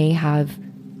 you may have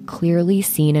clearly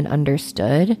seen and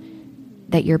understood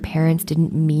that your parents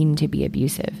didn't mean to be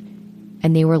abusive,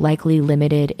 and they were likely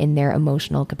limited in their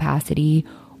emotional capacity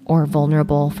or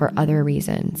vulnerable for other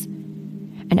reasons.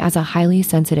 And as a highly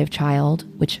sensitive child,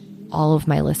 which all of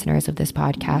my listeners of this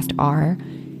podcast are,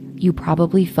 you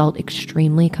probably felt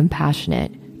extremely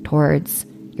compassionate towards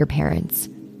your parents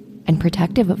and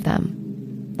protective of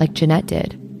them, like Jeanette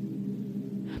did.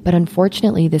 But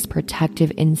unfortunately, this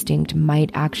protective instinct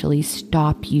might actually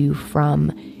stop you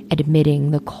from admitting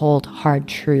the cold, hard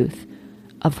truth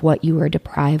of what you were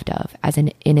deprived of as an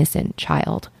innocent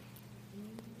child.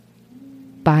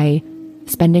 By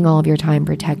spending all of your time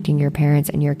protecting your parents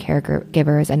and your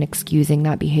caregivers and excusing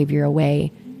that behavior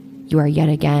away, you are yet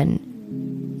again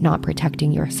not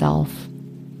protecting yourself.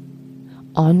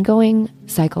 Ongoing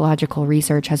psychological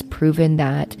research has proven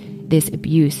that this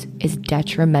abuse is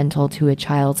detrimental to a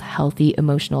child's healthy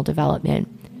emotional development,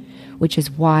 which is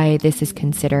why this is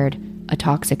considered a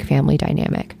toxic family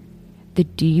dynamic. The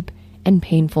deep and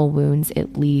painful wounds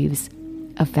it leaves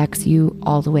affects you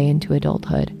all the way into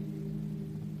adulthood.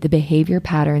 The behavior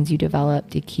patterns you develop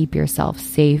to keep yourself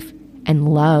safe and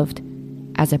loved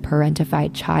as a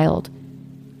parentified child,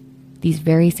 these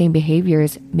very same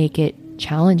behaviors make it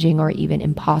challenging or even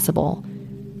impossible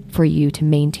for you to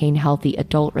maintain healthy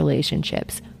adult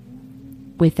relationships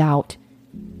without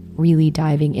really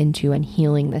diving into and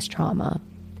healing this trauma.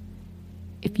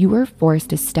 If you were forced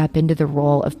to step into the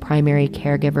role of primary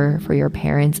caregiver for your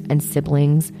parents and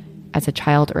siblings as a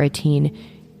child or a teen,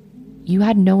 you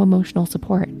had no emotional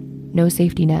support, no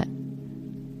safety net.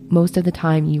 Most of the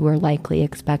time, you were likely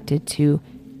expected to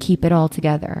keep it all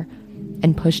together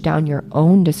and push down your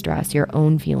own distress, your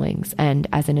own feelings. And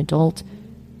as an adult,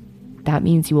 that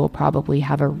means you will probably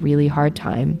have a really hard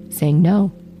time saying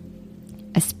no,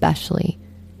 especially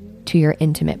to your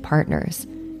intimate partners.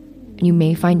 And you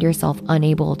may find yourself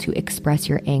unable to express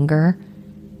your anger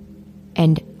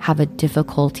and have a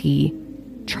difficulty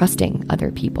trusting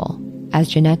other people, as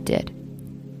Jeanette did.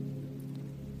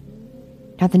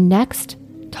 Now, the next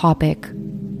topic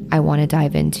I want to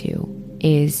dive into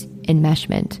is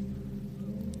enmeshment,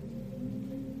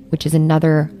 which is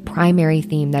another primary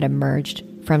theme that emerged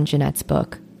from Jeanette's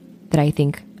book that I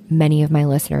think many of my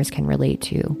listeners can relate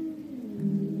to.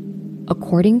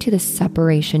 According to the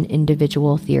separation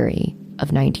individual theory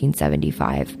of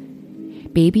 1975.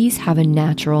 Babies have a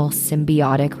natural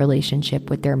symbiotic relationship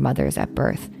with their mothers at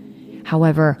birth.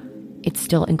 However, it's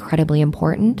still incredibly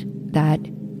important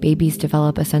that babies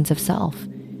develop a sense of self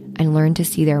and learn to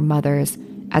see their mothers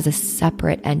as a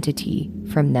separate entity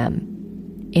from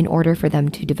them in order for them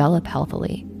to develop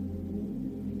healthily.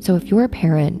 So if your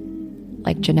parent,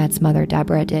 like Jeanette's mother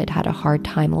Deborah did, had a hard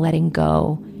time letting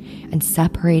go and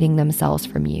separating themselves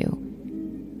from you,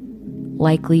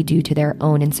 likely due to their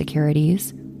own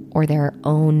insecurities or their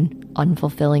own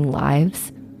unfulfilling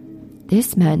lives,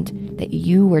 this meant that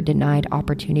you were denied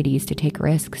opportunities to take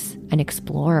risks and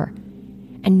explore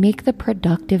and make the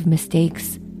productive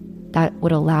mistakes that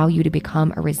would allow you to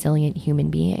become a resilient human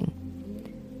being.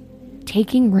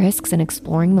 Taking risks and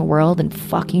exploring the world and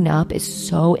fucking up is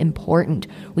so important.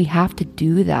 We have to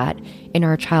do that in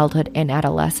our childhood and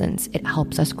adolescence. It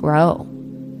helps us grow.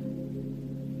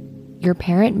 Your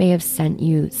parent may have sent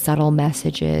you subtle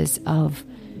messages of,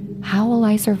 how will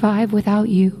I survive without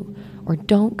you? Or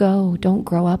don't go, don't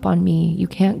grow up on me. You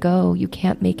can't go, you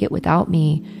can't make it without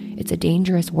me. It's a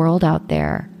dangerous world out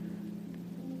there.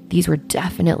 These were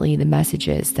definitely the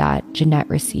messages that Jeanette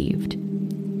received.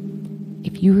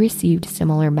 If you received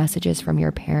similar messages from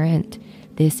your parent,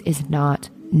 this is not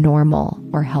normal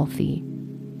or healthy.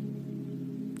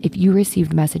 If you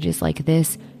received messages like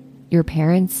this, your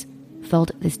parents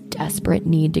felt this desperate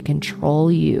need to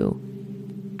control you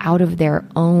out of their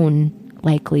own,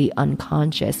 likely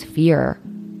unconscious fear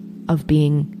of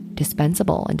being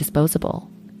dispensable and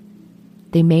disposable.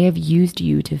 They may have used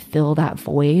you to fill that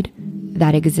void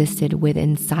that existed within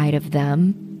inside of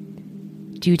them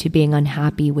due to being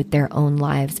unhappy with their own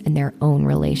lives and their own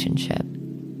relationship.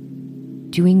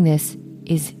 Doing this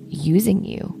is using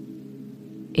you.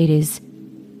 It is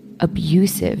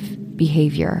abusive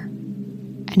behavior.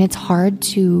 And it's hard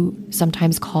to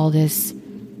sometimes call this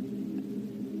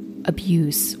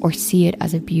abuse or see it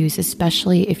as abuse,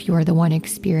 especially if you're the one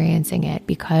experiencing it,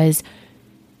 because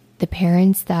the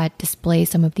parents that display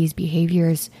some of these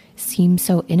behaviors seem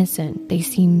so innocent. They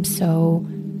seem so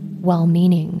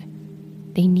well-meaning.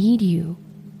 They need you.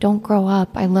 Don't grow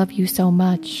up. I love you so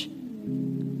much.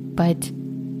 But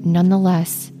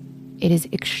nonetheless, it is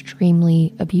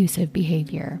extremely abusive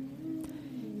behavior.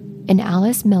 In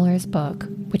Alice Miller's book,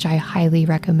 which I highly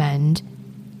recommend,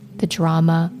 The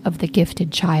Drama of the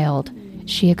Gifted Child,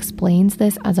 she explains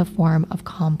this as a form of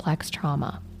complex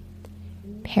trauma.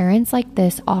 Parents like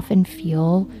this often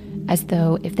feel as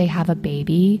though if they have a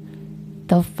baby,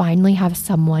 they'll finally have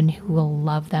someone who will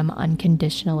love them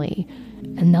unconditionally,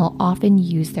 and they'll often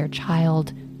use their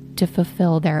child to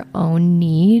fulfill their own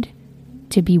need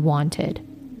to be wanted.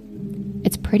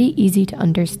 It's pretty easy to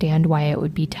understand why it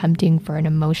would be tempting for an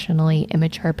emotionally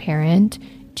immature parent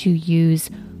to use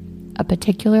a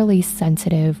particularly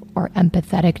sensitive or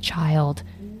empathetic child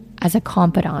as a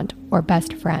confidant or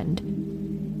best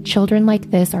friend. Children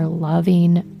like this are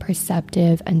loving,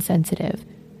 perceptive, and sensitive.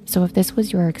 So if this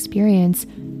was your experience,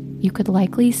 you could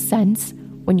likely sense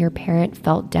when your parent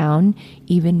felt down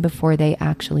even before they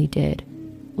actually did.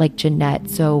 Like Jeanette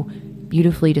so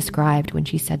beautifully described when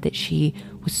she said that she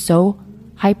was so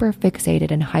hyper-fixated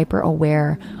and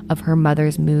hyper-aware of her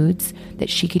mother's moods that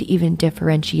she could even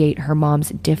differentiate her mom's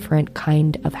different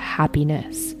kind of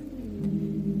happiness.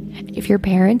 If your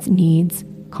parents' needs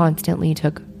constantly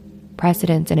took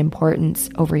precedence and importance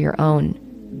over your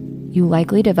own, you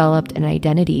likely developed an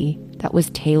identity that was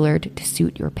tailored to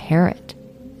suit your parent,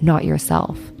 not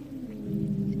yourself.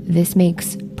 This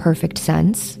makes perfect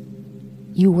sense.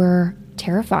 You were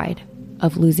terrified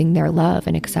of losing their love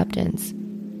and acceptance.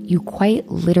 You quite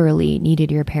literally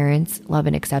needed your parents' love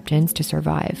and acceptance to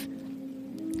survive.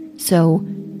 So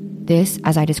this,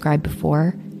 as I described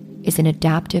before, is an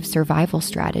adaptive survival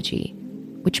strategy,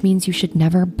 which means you should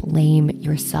never blame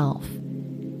yourself.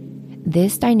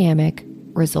 This dynamic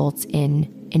results in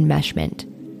enmeshment,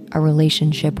 a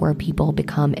relationship where people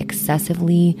become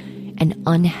excessively and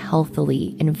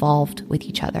unhealthily involved with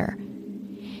each other.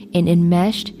 In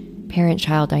enmeshed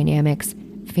parent-child dynamics,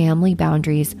 family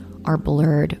boundaries are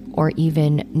blurred or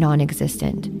even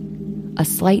non-existent. A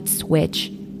slight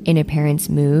switch in a parent's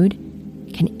mood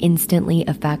can instantly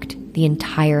affect the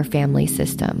entire family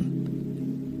system.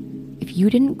 If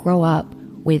you didn't grow up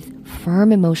with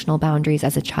firm emotional boundaries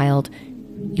as a child,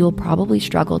 you'll probably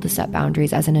struggle to set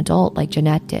boundaries as an adult like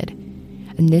Jeanette did.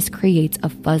 And this creates a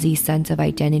fuzzy sense of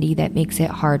identity that makes it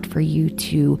hard for you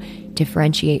to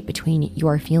differentiate between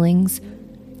your feelings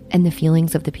and the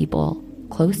feelings of the people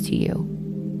close to you.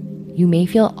 You may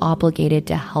feel obligated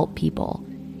to help people.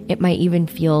 It might even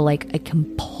feel like a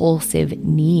compulsive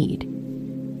need.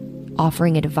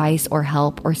 offering advice or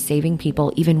help or saving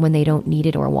people even when they don't need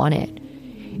it or want it.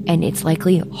 And it's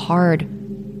likely hard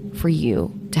for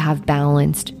you to have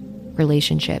balanced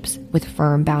relationships with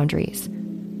firm boundaries.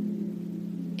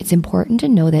 It's important to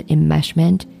know that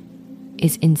enmeshment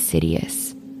is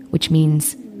insidious, which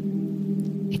means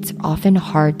it's often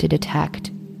hard to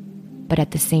detect, but at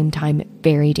the same time,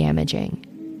 very damaging.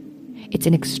 It's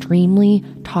an extremely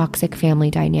toxic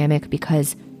family dynamic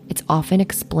because it's often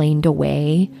explained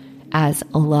away as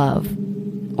a love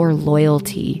or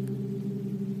loyalty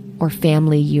or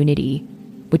family unity,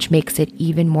 which makes it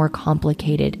even more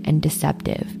complicated and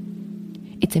deceptive.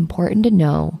 It's important to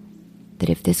know that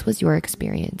if this was your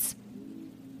experience,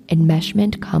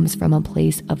 enmeshment comes from a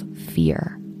place of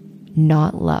fear,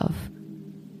 not love.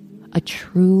 A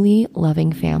truly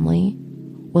loving family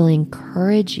will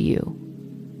encourage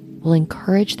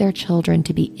their children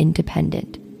to be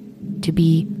independent, to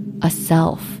be a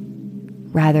self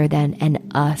rather than an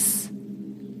us.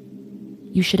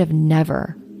 You should have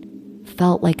never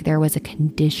felt like there was a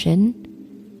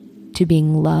condition to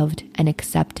being loved and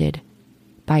accepted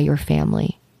by your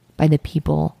family, by the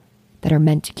people that are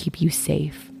meant to keep you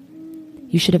safe.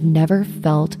 You should have never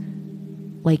felt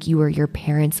like you were your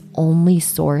parents' only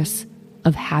source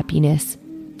of happiness,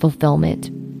 fulfillment,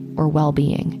 or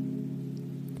well-being.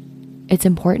 It's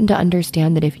important to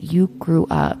understand that if you grew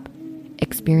up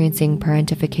experiencing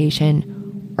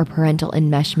parentification or parental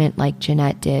enmeshment like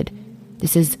Jeanette did,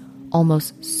 this is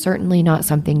almost certainly not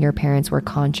something your parents were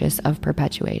conscious of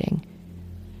perpetuating.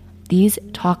 These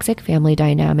toxic family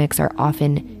dynamics are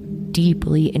often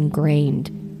deeply ingrained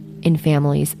in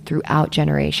families throughout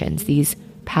generations. These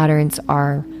patterns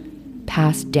are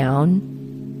passed down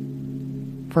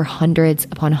for hundreds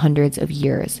upon hundreds of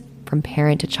years, from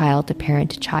parent to child to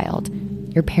parent to child.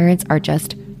 Your parents are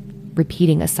just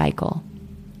repeating a cycle.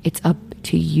 It's up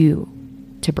to you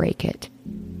to break it,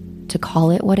 to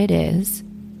call it what it is,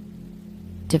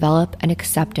 develop an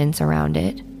acceptance around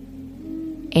it,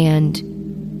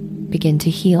 and begin to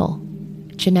heal.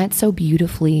 Jeanette so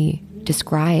beautifully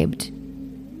described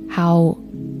how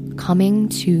coming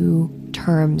to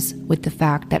terms with the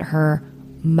fact that her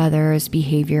mother's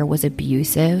behavior was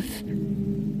abusive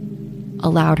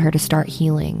allowed her to start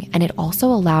healing. And it also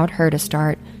allowed her to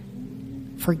start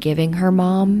forgiving her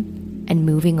mom and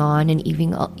moving on, and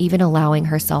even allowing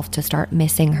herself to start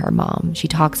missing her mom. She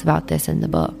talks about this in the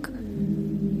book.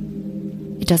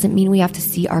 It doesn't mean we have to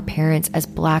see our parents as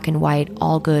black and white,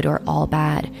 all good or all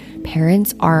bad.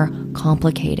 Parents are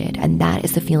complicated, and that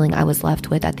is the feeling I was left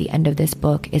with at the end of this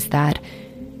book, is that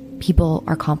people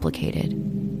are complicated.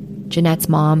 Jeanette's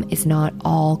mom is not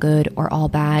all good or all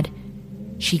bad.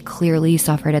 She clearly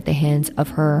suffered at the hands of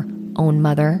her own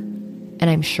mother, and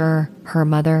I'm sure her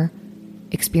mother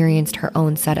experienced her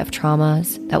own set of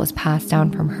traumas that was passed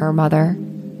down from her mother.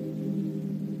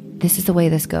 This is the way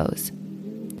this goes.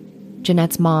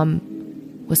 Jeanette's mom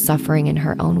was suffering in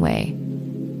her own way,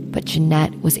 but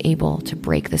Jeanette was able to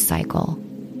break the cycle.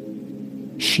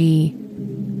 She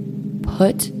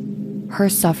put her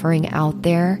suffering out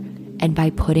there, and by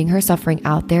putting her suffering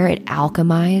out there, it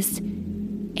alchemized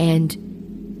and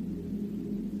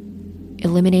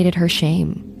eliminated her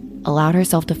shame, allowed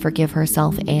herself to forgive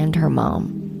herself and her mom,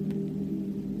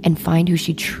 and find who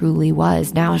she truly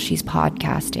was. Now she's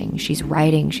podcasting, she's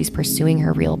writing, she's pursuing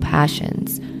her real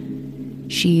passions.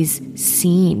 She's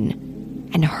seen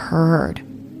and heard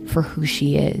for who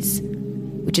she is,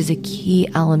 which is a key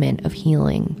element of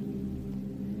healing.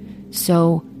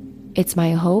 So it's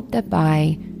my hope that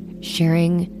by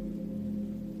sharing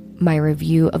my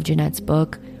review of Jeanette's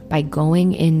book, by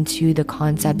going into the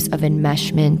concepts of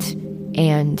enmeshment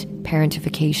and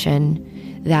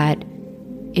parentification, that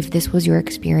if this was your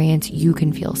experience, you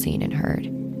can feel seen and heard.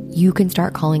 You can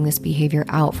start calling this behavior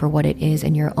out for what it is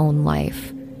in your own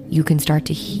life. You can start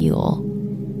to heal.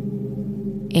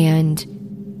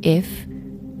 And if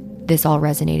this all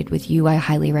resonated with you, I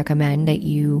highly recommend that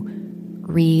you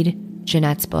read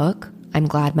Jeanette's book, I'm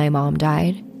Glad My Mom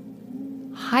Died.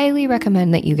 Highly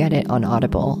recommend that you get it on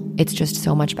Audible. It's just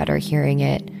so much better hearing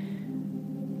it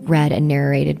read and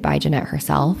narrated by Jeanette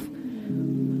herself.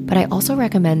 But I also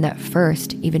recommend that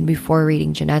first, even before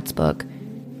reading Jeanette's book,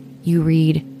 you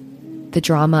read The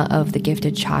Drama of the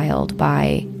Gifted Child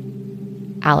by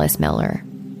Alice Miller,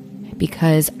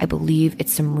 because I believe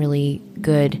it's some really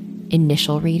good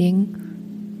initial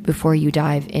reading before you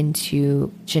dive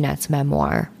into Jeanette's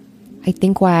memoir. I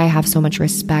think why I have so much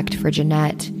respect for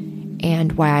Jeanette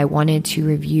and why I wanted to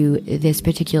review this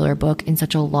particular book in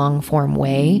such a long form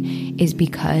way is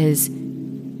because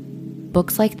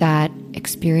books like that,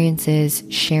 experiences,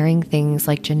 sharing things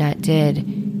like Jeanette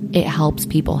did, it helps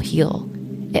people heal.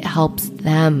 It helps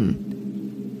them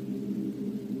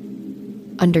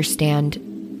understand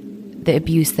the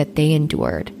abuse that they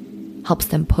endured, helps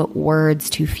them put words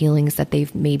to feelings that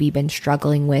they've maybe been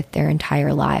struggling with their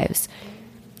entire lives.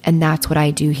 And that's what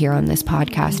I do here on this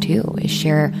podcast too, is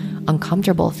share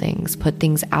uncomfortable things, put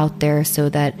things out there so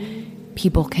that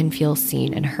people can feel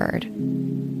seen and heard.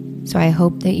 So I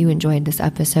hope that you enjoyed this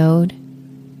episode.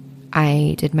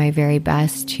 I did my very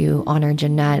best to honor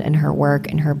Jeanette and her work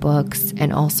and her books,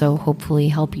 and also hopefully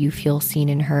help you feel seen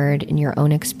and heard in your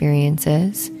own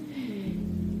experiences.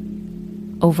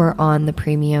 Over on the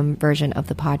premium version of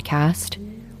the podcast,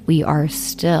 we are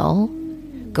still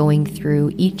going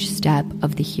through each step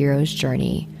of the hero's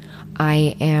journey.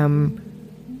 I am,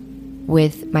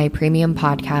 with my premium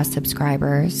podcast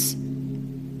subscribers,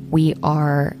 we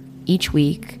are each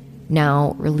week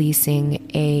now releasing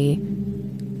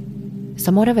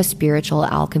somewhat of a spiritual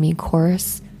alchemy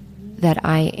course that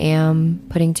I am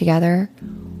putting together.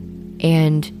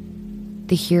 And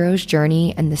the hero's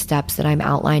journey and the steps that I'm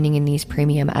outlining in these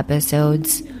premium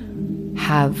episodes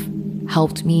have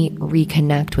helped me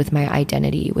reconnect with my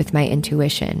identity, with my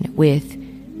intuition, with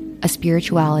a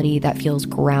spirituality that feels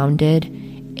grounded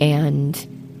and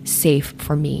safe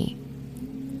for me.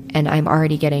 And I'm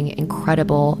already getting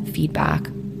incredible feedback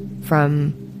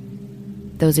from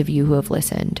those of you who have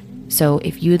listened. So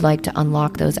if you'd like to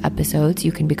unlock those episodes,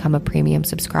 you can become a premium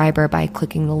subscriber by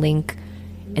clicking the link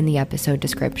in the episode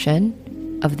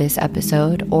description of this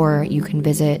episode, or you can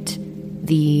visit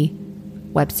the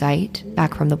website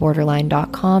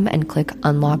backfromtheborderline.com and click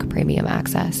Unlock Premium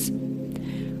Access.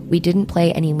 We didn't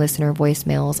play any listener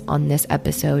voicemails on this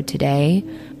episode today.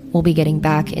 We'll be getting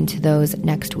back into those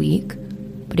next week.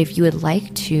 But if you would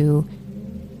like to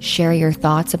share your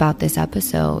thoughts about this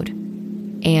episode,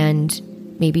 and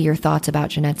maybe your thoughts about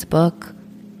Jeanette's book,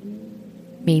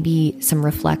 maybe some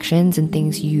reflections and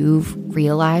things you've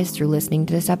realized through listening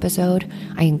to this episode,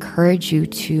 I encourage you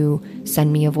to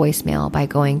send me a voicemail by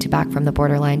going to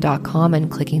backfromtheborderline.com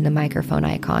and clicking the microphone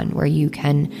icon, where you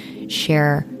can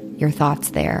share your thoughts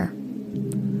there.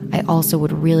 I also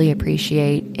would really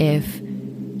appreciate if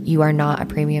you are not a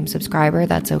premium subscriber,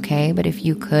 that's okay, but if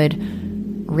you could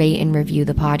rate and review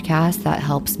the podcast, that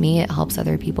helps me. It helps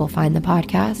other people find the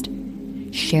podcast.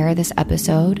 Share this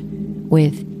episode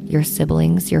with your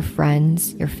siblings, your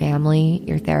friends, your family,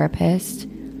 your therapist.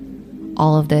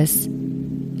 All of this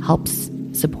helps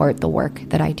support the work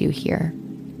that I do here.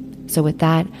 So with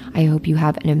that, I hope you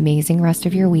have an amazing rest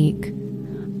of your week.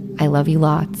 I love you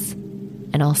lots,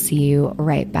 and I'll see you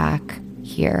right back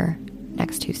here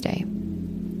next Tuesday.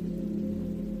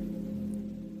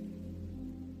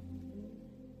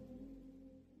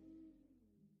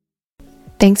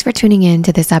 Thanks for tuning in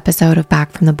to this episode of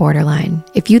Back from the Borderline.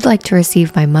 If you'd like to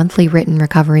receive my monthly written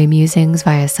recovery musings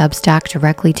via Substack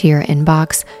directly to your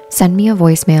inbox, send me a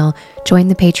voicemail, join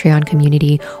the Patreon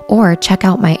community, or check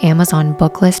out my Amazon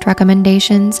book list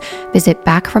recommendations. Visit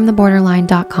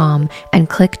backfromtheborderline.com and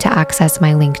click to access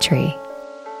my Linktree.